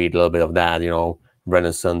Assassin's Creed, a little bit of that,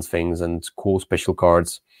 Renaissance things and cool special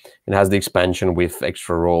cards. It has the expansion with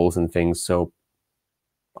extra roles and things, so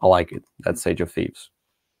I like it. That's Age of Thieves.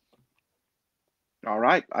 All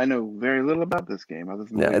right, I know very little about this game other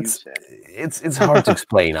than what you said. It's hard to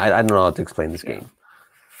explain. I don't know how to explain this game,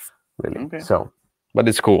 really. Okay. So, but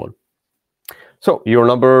it's cool. So your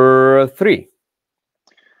number 3.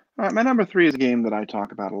 All right, my number 3 is a game that I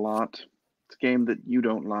talk about a lot. It's a game that you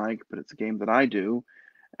don't like, but it's a game that I do,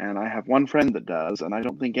 and I have one friend that does, and I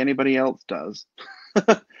don't think anybody else does.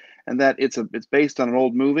 And that it's based on an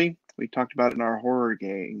old movie we talked about in our horror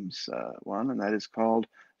games one, and that is called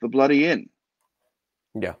The Bloody Inn.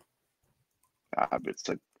 Yeah. It's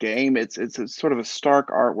a game. It's a sort of a stark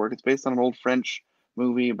artwork. It's based on an old French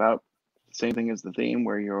movie about the same thing as the theme,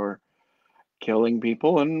 where you're killing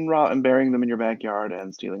people and burying them in your backyard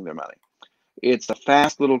and stealing their money. It's a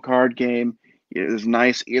fast little card game. There's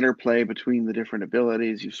nice interplay between the different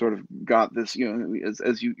abilities. You've sort of got this,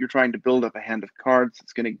 as you're trying to build up a hand of cards,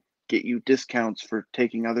 it's going to get you discounts for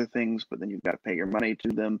taking other things, but then you've got to pay your money to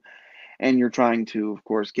them. And you're trying to, of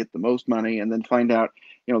course, get the most money and then find out,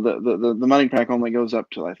 the money track only goes up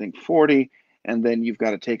to, I think, 40. And then you've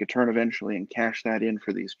got to take a turn eventually and cash that in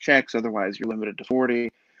for these checks. Otherwise, you're limited to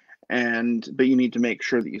 40. But you need to make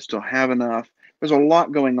sure that you still have enough. There's a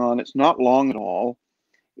lot going on. It's not long at all.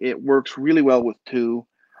 It works really well with 2.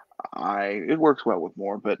 It works well with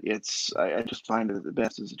more, but I just find it the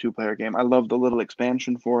best as a 2-player game. I love the little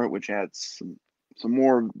expansion for it, which adds some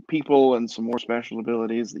more people and some more special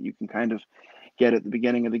abilities that you can kind of get at the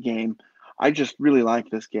beginning of the game. I just really like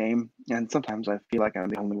this game, and sometimes I feel like I'm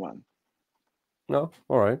the only one. No,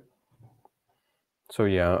 all right. So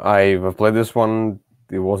yeah, I've played this one.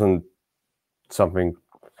 It wasn't something,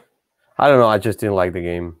 I don't know, I just didn't like the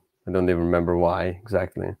game. I don't even remember why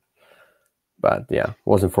exactly. But yeah, it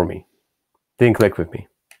wasn't for me. Didn't click with me.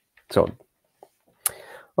 So,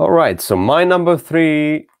 all right. So my number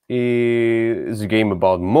 3 is a game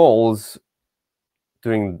about moles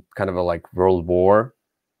during kind of a like World War,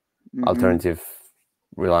 alternative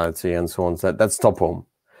reality and so on. So that's TOP10.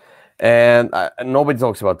 And nobody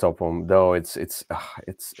talks about TOP10, though. It's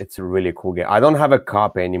a really cool game. I don't have a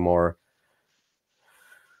copy anymore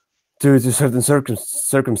due to certain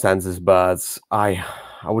circumstances, but I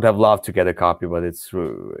would have loved to get a copy, but it's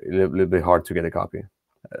a little bit hard to get a copy.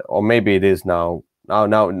 Or maybe it is now.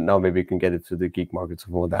 Now maybe you can get it to the geek markets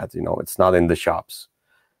and all that. It's not in the shops.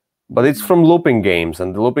 But it's from Looping Games,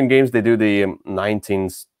 and the Looping Games, they do the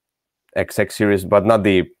 19XX series, but not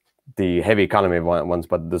the heavy economy ones,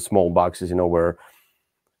 but the small boxes, where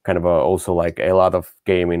kind of also like a lot of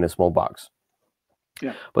game in a small box.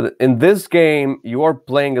 Yeah. But in this game, you are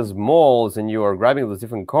playing as moles, and you are grabbing those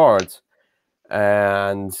different cards,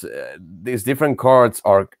 and these different cards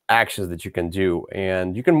are actions that you can do,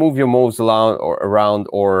 and you can move your moles around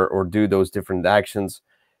or do those different actions,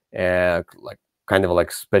 like kind of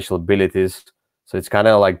like special abilities. So it's kind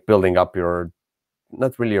of like building up your,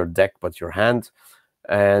 not really your deck, but your hand,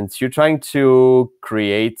 and you're trying to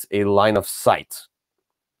create a line of sight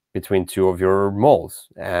between 2 of your moles,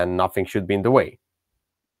 and nothing should be in the way.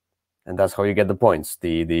 And that's how you get the points.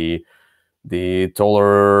 The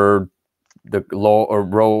taller the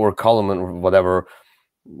row or column or whatever,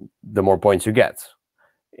 the more points you get.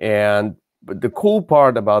 But the cool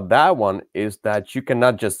part about that one is that you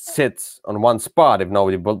cannot just sit on one spot. If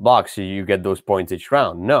nobody blocks you, you get those points each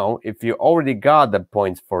round. No, if you already got the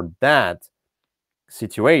points for that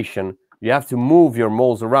situation, you have to move your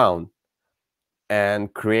moles around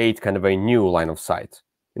and create kind of a new line of sight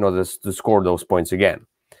in order to score those points again.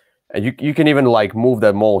 And you can even like move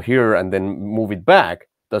that mole here and then move it back,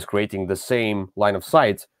 thus creating the same line of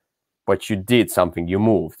sight, but you did something, you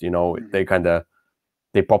moved, you know.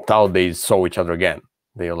 They popped out, they saw each other again.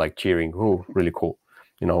 They are like cheering, "Ooh, really cool."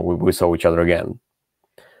 You know, we saw each other again.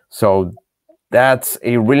 So that's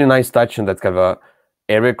a really nice touch, and that's kind of a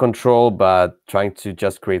area control, but trying to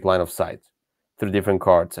just create line of sight through different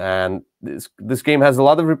cards. And this game has a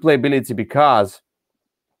lot of replayability because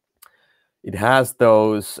it has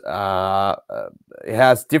those it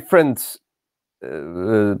has different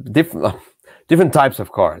different types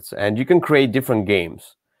of cards, and you can create different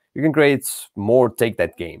games. You can create more take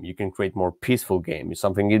that game. You can create more peaceful game,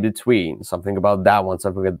 something in between, something about that one,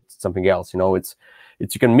 something else. You know, it's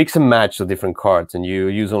you can mix and match the different cards, and you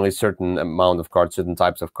use only a certain amount of cards, certain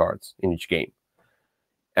types of cards in each game,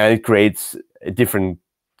 and it creates a different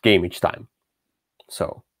game each time.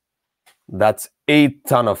 So that's a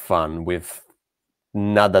ton of fun with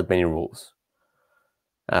not that many rules.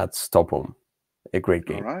 That's TOP10, a great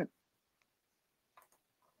game. All right.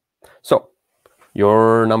 So,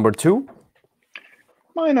 your number 2?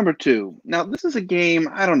 My number 2. Now, this is a game,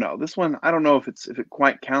 I don't know. This one, I don't know if it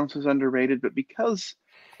quite counts as underrated, but because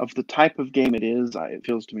of the type of game it is, it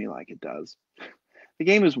feels to me like it does. The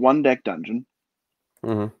game is One Deck Dungeon.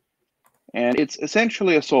 Mm-hmm. And it's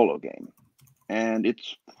essentially a solo game. And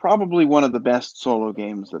it's probably one of the best solo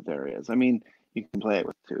games that there is. I mean, you can play it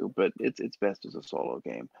with 2, but it's best as a solo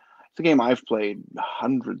game. It's a game I've played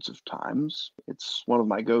hundreds of times. It's one of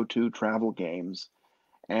my go-to travel games.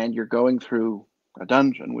 And you're going through a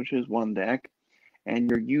dungeon, which is 1 deck, and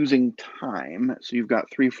you're using time. So you've got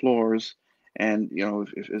 3 floors, and you know,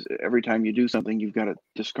 if every time you do something, you've got to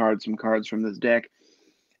discard some cards from this deck,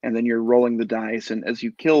 and then you're rolling the dice. And as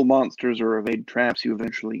you kill monsters or evade traps, you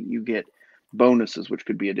get bonuses, which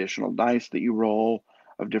could be additional dice that you roll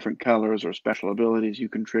of different colors or special abilities you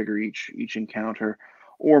can trigger each encounter,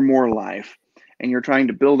 or more life. And you're trying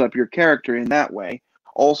to build up your character in that way,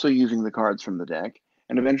 also using the cards from the deck.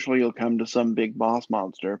 And eventually you'll come to some big boss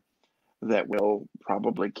monster that will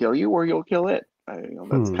probably kill you, or you'll kill it.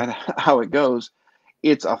 That's kind of how it goes.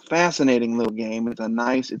 It's a fascinating little game. It's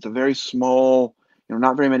a very small,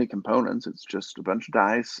 not very many components. It's just a bunch of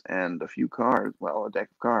dice and a few cards, well, a deck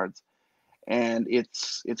of cards. And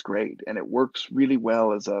it's great. And it works really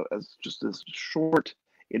well as just this short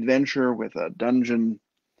adventure with a dungeon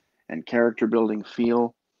and character building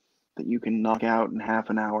feel that you can knock out in half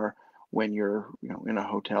an hour when you're in a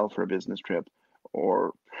hotel for a business trip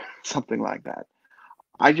or something like that.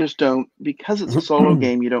 I just don't, because it's a solo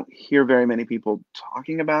game, you don't hear very many people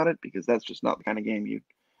talking about it, because that's just not the kind of game you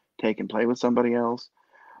take and play with somebody else.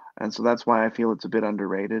 And so that's why I feel it's a bit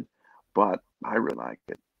underrated, but I really like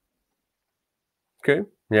it. Okay.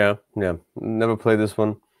 Yeah. Never played this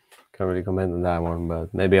one. Can't really comment on that one,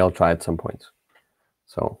 but maybe I'll try at some point.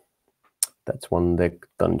 So that's One Deck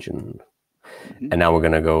Dungeon. And now we're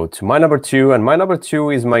gonna go to my number 2, and my number 2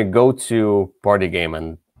 is my go-to party game,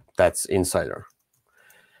 and that's Insider.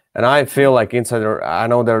 And I feel like Insider, I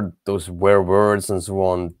know there are those weird words and so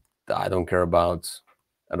on that I don't care about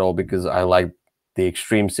at all, because I like the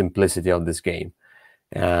extreme simplicity of this game.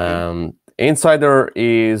 Insider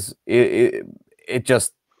is it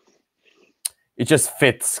just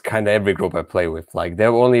fits kind of every group I play with. Like,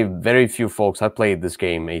 there were only very few folks. I played this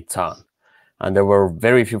game a ton, and there were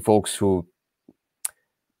very few folks who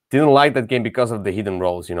didn't like that game because of the hidden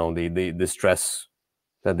roles, the stress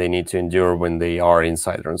that they need to endure when they are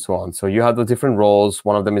Insider and so on. So you have the different roles.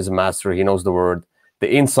 One of them is a master. He knows the word.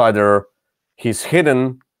 The Insider, he's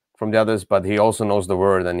hidden from the others, but he also knows the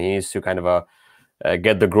word, and he needs to kind of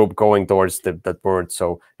get the group going towards that word.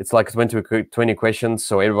 So it's like 20 questions.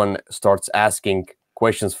 So everyone starts asking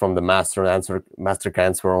questions from the master. Master can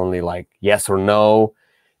answer only like yes or no,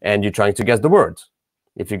 and you're trying to guess the word.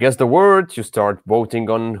 If you guess the word, you start voting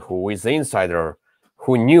on who is the Insider,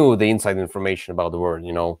 who knew the inside information about the word.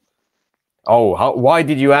 Why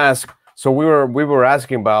did you ask? So we were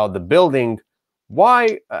asking about the building.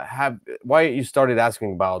 Why you started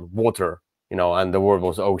asking about water? And the word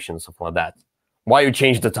was ocean, something like that. Why you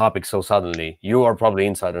changed the topic so suddenly? You are probably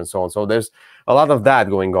Insider and so on. So there's a lot of that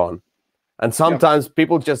going on, and sometimes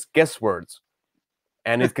people just guess words,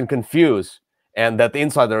 and it can confuse, and that the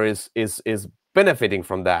Insider is benefiting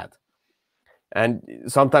from that. And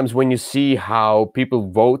sometimes when you see how people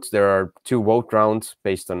vote, there are 2 vote rounds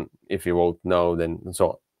based on if you vote no, then and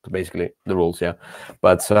so on. So basically the rules, yeah.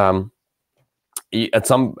 But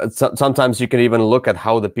sometimes you can even look at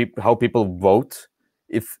how people vote.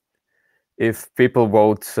 If people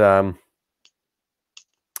vote in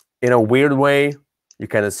a weird way, you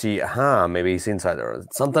kind of see, maybe he's Insider.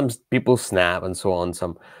 Sometimes people snap and so on.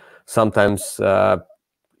 sometimes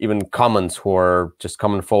even commons who are just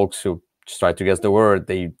common folks who just try to guess the word.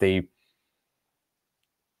 They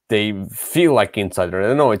feel like insider. I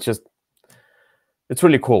don't know. It's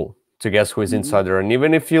really cool to guess who is insider, and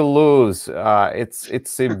even if you lose,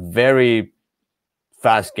 it's a very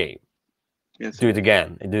fast game. Yes, do it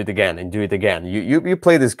again, and do it again, and do it again. You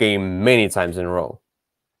play this game many times in a row.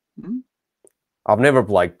 I've never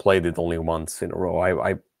played it only once in a row.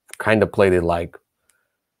 I kind of played it like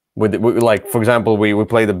like, for example, we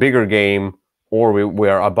play the bigger game, or we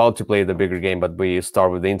are about to play the bigger game, but we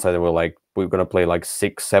start with the insider. We're gonna play like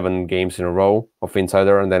 6-7 games in a row of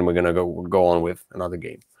insider, and then we're gonna go on with another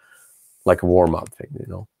game, like a warm-up thing, you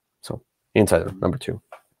know. So insider number 2.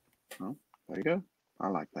 Well, there you go. I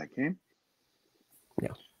like that game.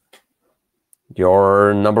 Yeah.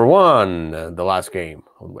 Your number 1, the last game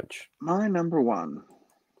on which. My number 1.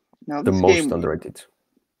 Now the most underrated.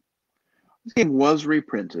 This game was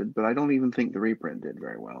reprinted, but I don't even think the reprint did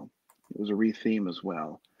very well. It was a retheme as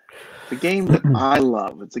well. It's a game that I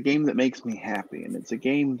love. It's a game that makes me happy, and it's a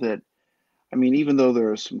game that, I mean, even though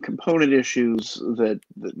there are some component issues that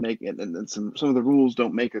make it, and some of the rules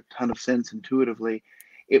don't make a ton of sense intuitively,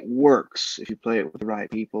 it works if you play it with the right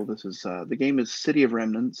people. This is the game is City of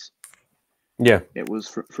Remnants. Yeah, it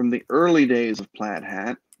was from the early days of Plaid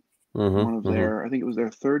Hat. One of their, I think it was their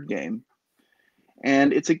 3rd game.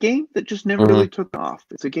 And it's a game that just never really took off.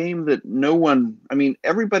 It's a game that no one, I mean,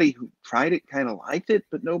 everybody who tried it kind of liked it,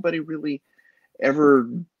 but nobody really ever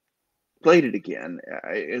played it again.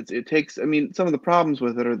 It takes, I mean, some of the problems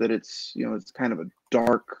with it are that it's, you know, it's kind of a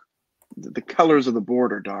dark, the colors of the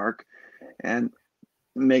board are dark and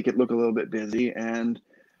make it look a little bit busy. And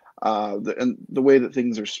the way that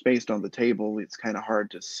things are spaced on the table, it's kind of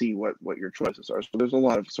hard to see what your choices are. So there's a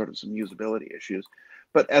lot of sort of some usability issues.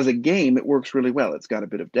 But as a game, it works really well. It's got a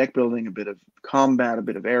bit of deck building, a bit of combat, a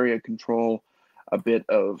bit of area control, a bit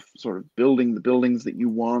of sort of building the buildings that you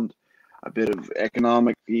want, a bit of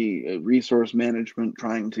economic resource management,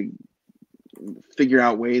 trying to figure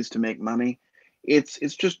out ways to make money. It's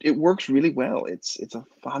just, it works really well. It's a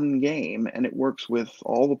fun game, and it works with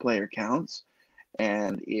all the player counts.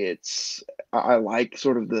 And I like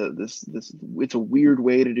sort of this it's a weird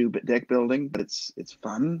way to do deck building, but it's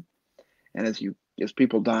fun. And as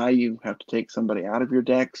people die, you have to take somebody out of your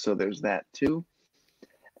deck, so there's that too.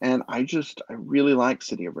 And I really like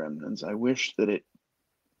City of Remnants. I wish that it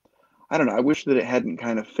hadn't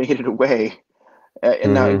kind of faded away.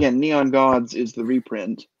 And now again, Neon Gods is the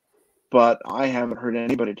reprint, but I haven't heard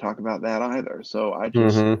anybody talk about that either. So I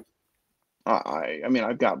just I mean,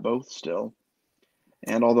 I've got both still.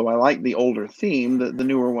 And although I like the older theme, the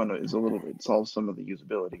newer one is it solves some of the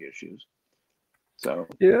usability issues. So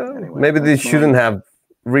yeah, anyway, maybe they shouldn't have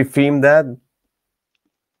rethemed that.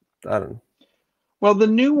 I don't know. Well, the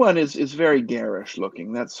new one is very garish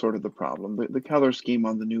looking. That's sort of the problem. The color scheme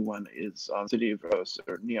on the new one is on City of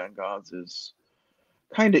or Neon Gods is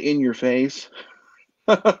kind of in your face.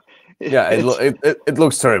 Yeah, it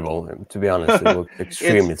looks terrible. To be honest, it looks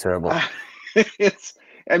extremely terrible. It's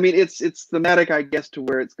thematic, I guess, to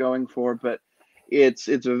where it's going for, but it's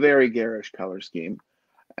a very garish color scheme.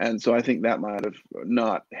 And so I think that might have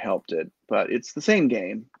not helped it, but it's the same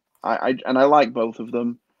game. I like both of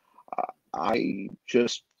them. I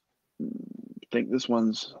just think this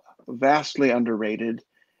one's vastly underrated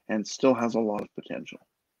and still has a lot of potential.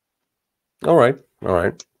 All right.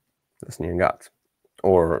 That's Neon Gods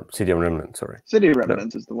or City of Remnants. Sorry, City of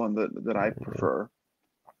Remnants is the one that I prefer.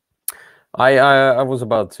 I was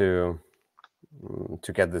about to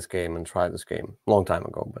get this game and try this game a long time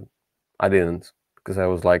ago, but I didn't, because I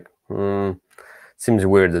was like, seems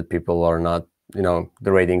weird that people are not, you know,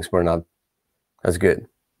 the ratings were not as good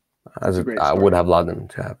as I would have loved them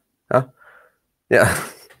to have. Huh? Yeah.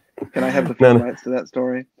 Can I have the film rights to that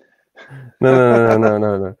story?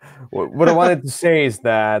 No. What I wanted to say is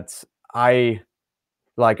that I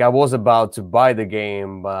was about to buy the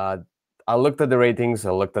game, but I looked at the ratings,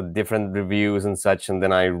 I looked at different reviews and such, and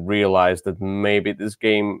then I realized that maybe this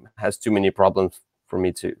game has too many problems for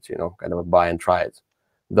me to you know, kind of buy and try it.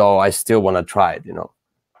 Though I still want to try it, you know.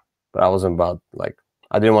 But I wasn't about, like,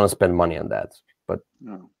 I didn't want to spend money on that. But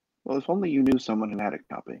no. Well, if only you knew someone who had a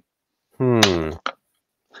copy. I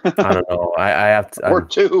don't know. I have to, or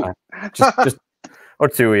two. Just or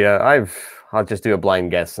two. Yeah, I'll just do a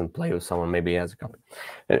blind guess and play with someone. Maybe he has a copy.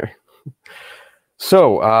 Anyway.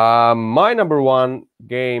 So my number 1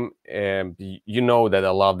 game, you know that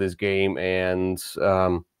I love this game, and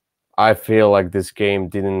I feel like this game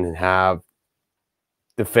didn't have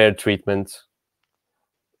the fair treatment,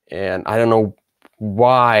 and I don't know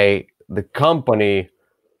why the company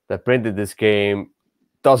that printed this game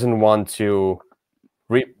doesn't want to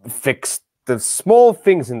fix the small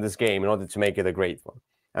things in this game in order to make it a great one.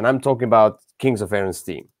 And I'm talking about Kings of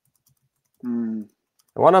Steam. Mm.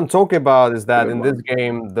 What I'm talking about is that Good in one. this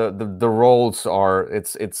game, the roles are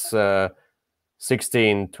it's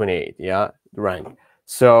 1628, yeah, rank.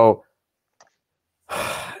 So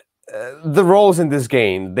the roles in this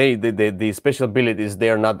game, the special abilities, they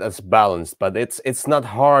are not as balanced, but it's not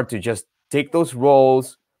hard to just take those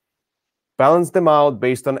roles, balance them out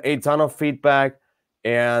based on a ton of feedback,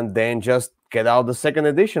 and then just get out the second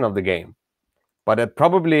edition of the game. But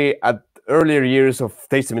probably at earlier years of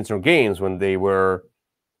Tasty Minstrel Games, when they were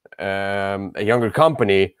a younger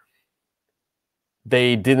company,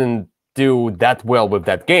 they didn't do that well with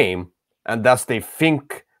that game, and thus they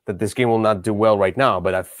think that this game will not do well right now.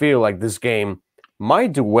 But I feel like this game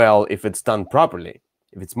might do well if it's done properly,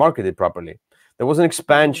 if it's marketed properly. There was an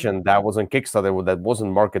expansion that was on Kickstarter that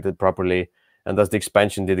wasn't marketed properly, and thus the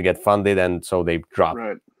expansion didn't get funded, and so they dropped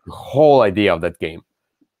the whole idea of that game.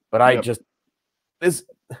 But I just this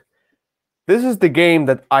is the game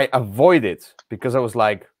that I avoided because I was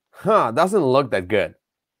like, doesn't look that good.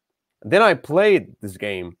 Then I played this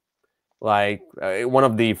game, like one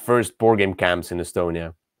of the first board game camps in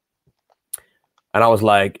Estonia, and I was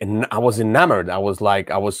like, I was enamored. I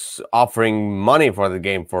was offering money for the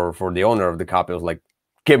game for the owner of the copy. I was like,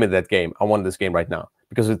 give me that game. I want this game right now,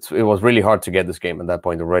 because it was really hard to get this game at that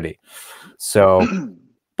point already. So,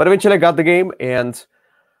 but eventually I got the game, and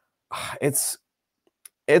it's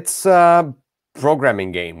a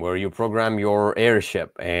programming game where you program your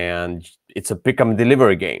airship, and it's a pick up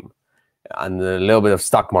delivery game. And a little bit of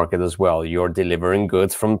stock market as well. You're delivering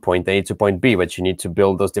goods from point A to point B, but you need to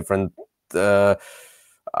build those different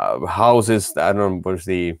houses. I don't know what's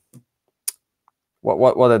the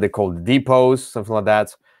what are they called? Depots, something like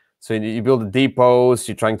that. So you build the depots.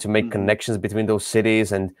 You're trying to make connections between those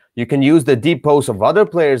cities, and you can use the depots of other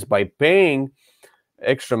players by paying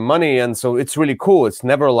extra money. And so it's really cool. It's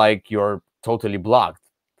never like you're totally blocked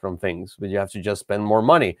from things, but you have to just spend more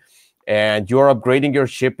money. And you're upgrading your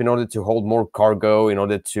ship in order to hold more cargo, in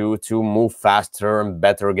order to move faster and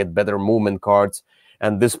better, get better movement cards.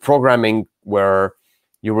 And this programming where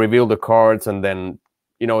you reveal the cards, and then,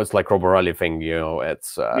 it's like Robo Rally thing,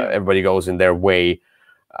 it's everybody goes in their way,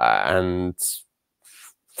 and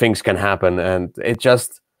things can happen. And it's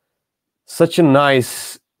just such a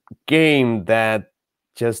nice game that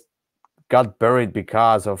just got buried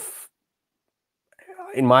because of,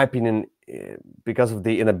 in my opinion, because of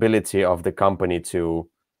the inability of the company to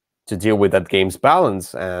deal with that game's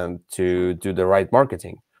balance and to do the right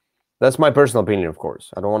marketing. That's my personal opinion, of course.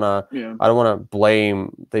 I don't want to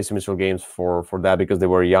blame Tasty Minstrel Games for that, because they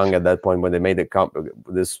were young at that point when they made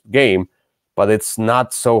this game. But it's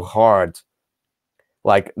not so hard.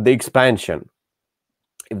 Like the expansion,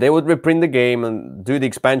 if they would reprint the game and do the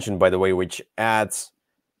expansion, by the way, which adds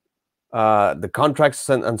the contracts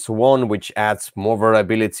and so on, which adds more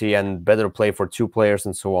variability and better play for 2 players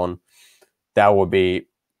and so on, that would be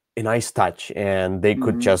a nice touch. And they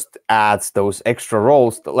could just add those extra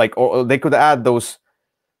roles, or they could add those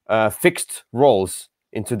fixed roles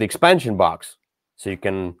into the expansion box, so you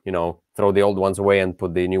can throw the old ones away and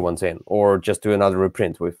put the new ones in, or just do another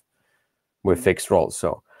reprint with fixed roles.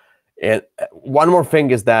 So, and one more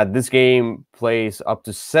thing is that this game plays up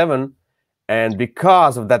to 7. And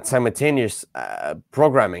because of that simultaneous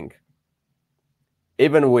programming,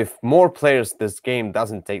 even with more players, this game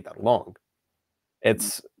doesn't take that long.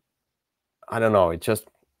 It's, I don't know, it's just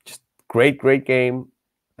great game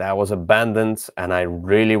that was abandoned, and I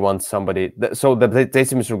really want somebody. So the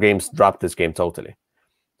Tasty Minstrel Games dropped this game totally.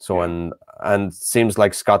 So and seems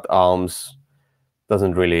like Scott Alms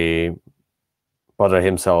doesn't really bother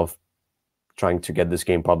himself trying to get this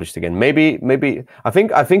game published again. Maybe I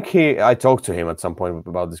think I talked to him at some point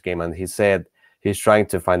about this game, and he said he's trying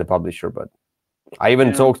to find a publisher. But I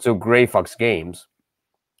even talked to Grey Fox Games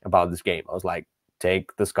about this game. I was like,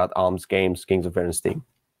 take the Scott Alms games, Kings of Steam.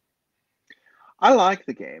 I like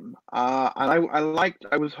the game.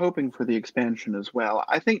 I was hoping for the expansion as well.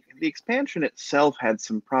 I think the expansion itself had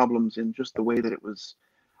some problems in just the way that it was.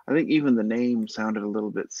 I think even the name sounded a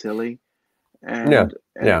little bit silly. And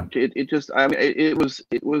it just, I mean,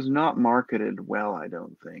 it was not marketed well, I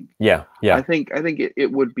don't think. I think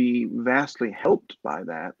it would be vastly helped by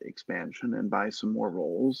that expansion and by some more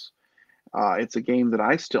roles. It's a game that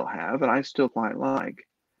I still have and I still quite like,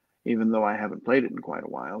 even though I haven't played it in quite a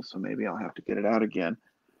while, so maybe I'll have to get it out again.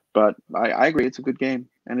 But I agree, it's a good game,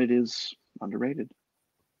 and it is underrated.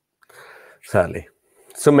 Sadly.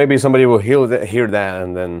 So maybe somebody will hear that,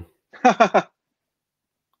 and then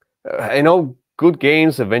good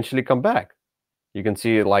games eventually come back. You can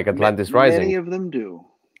see like Atlantis Rising. Many of them do.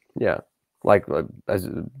 Yeah, like as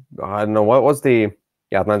I don't know what was the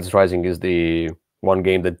Atlantis Rising is the one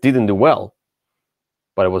game that didn't do well,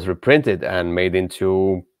 but it was reprinted and made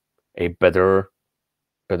into a better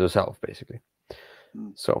self, basically.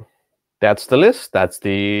 So that's the list. That's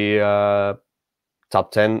the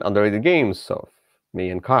top 10 underrated games of me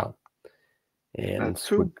and Kyle. And That's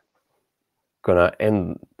true. we're gonna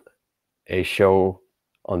end a show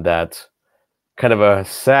on that kind of a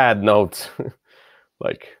sad note.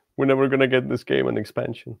 Like, we're never gonna get this game an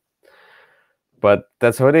expansion. But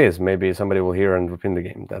that's how it is. Maybe somebody will hear and reprint the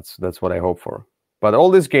game. That's what I hope for. But all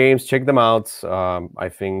these games, check them out. I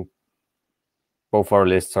think both our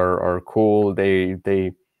lists are cool. They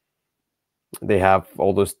have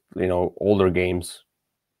all those older games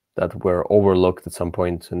that were overlooked at some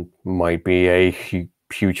point and might be a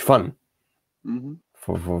huge fun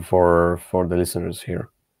for the listeners here.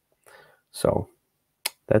 So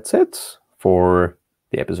that's it for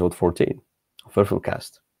the episode 14 of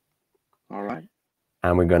Würfelcast. All right.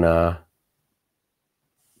 And we're gonna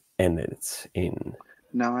end it in.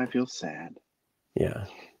 Now I feel sad. Yeah.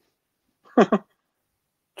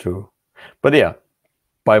 True. But yeah.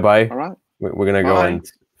 Bye-bye. All right. We're gonna go and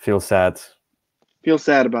feel sad. Feel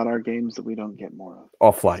sad about our games that we don't get more of.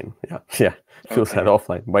 Offline. Yeah. Feel sad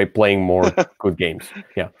offline by playing more good games.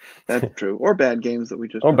 Yeah. That's true. Or bad games that we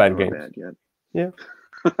just or don't bad know games. are bad yet.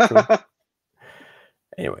 Yeah.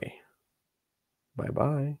 Anyway.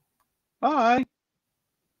 Bye-bye. Bye.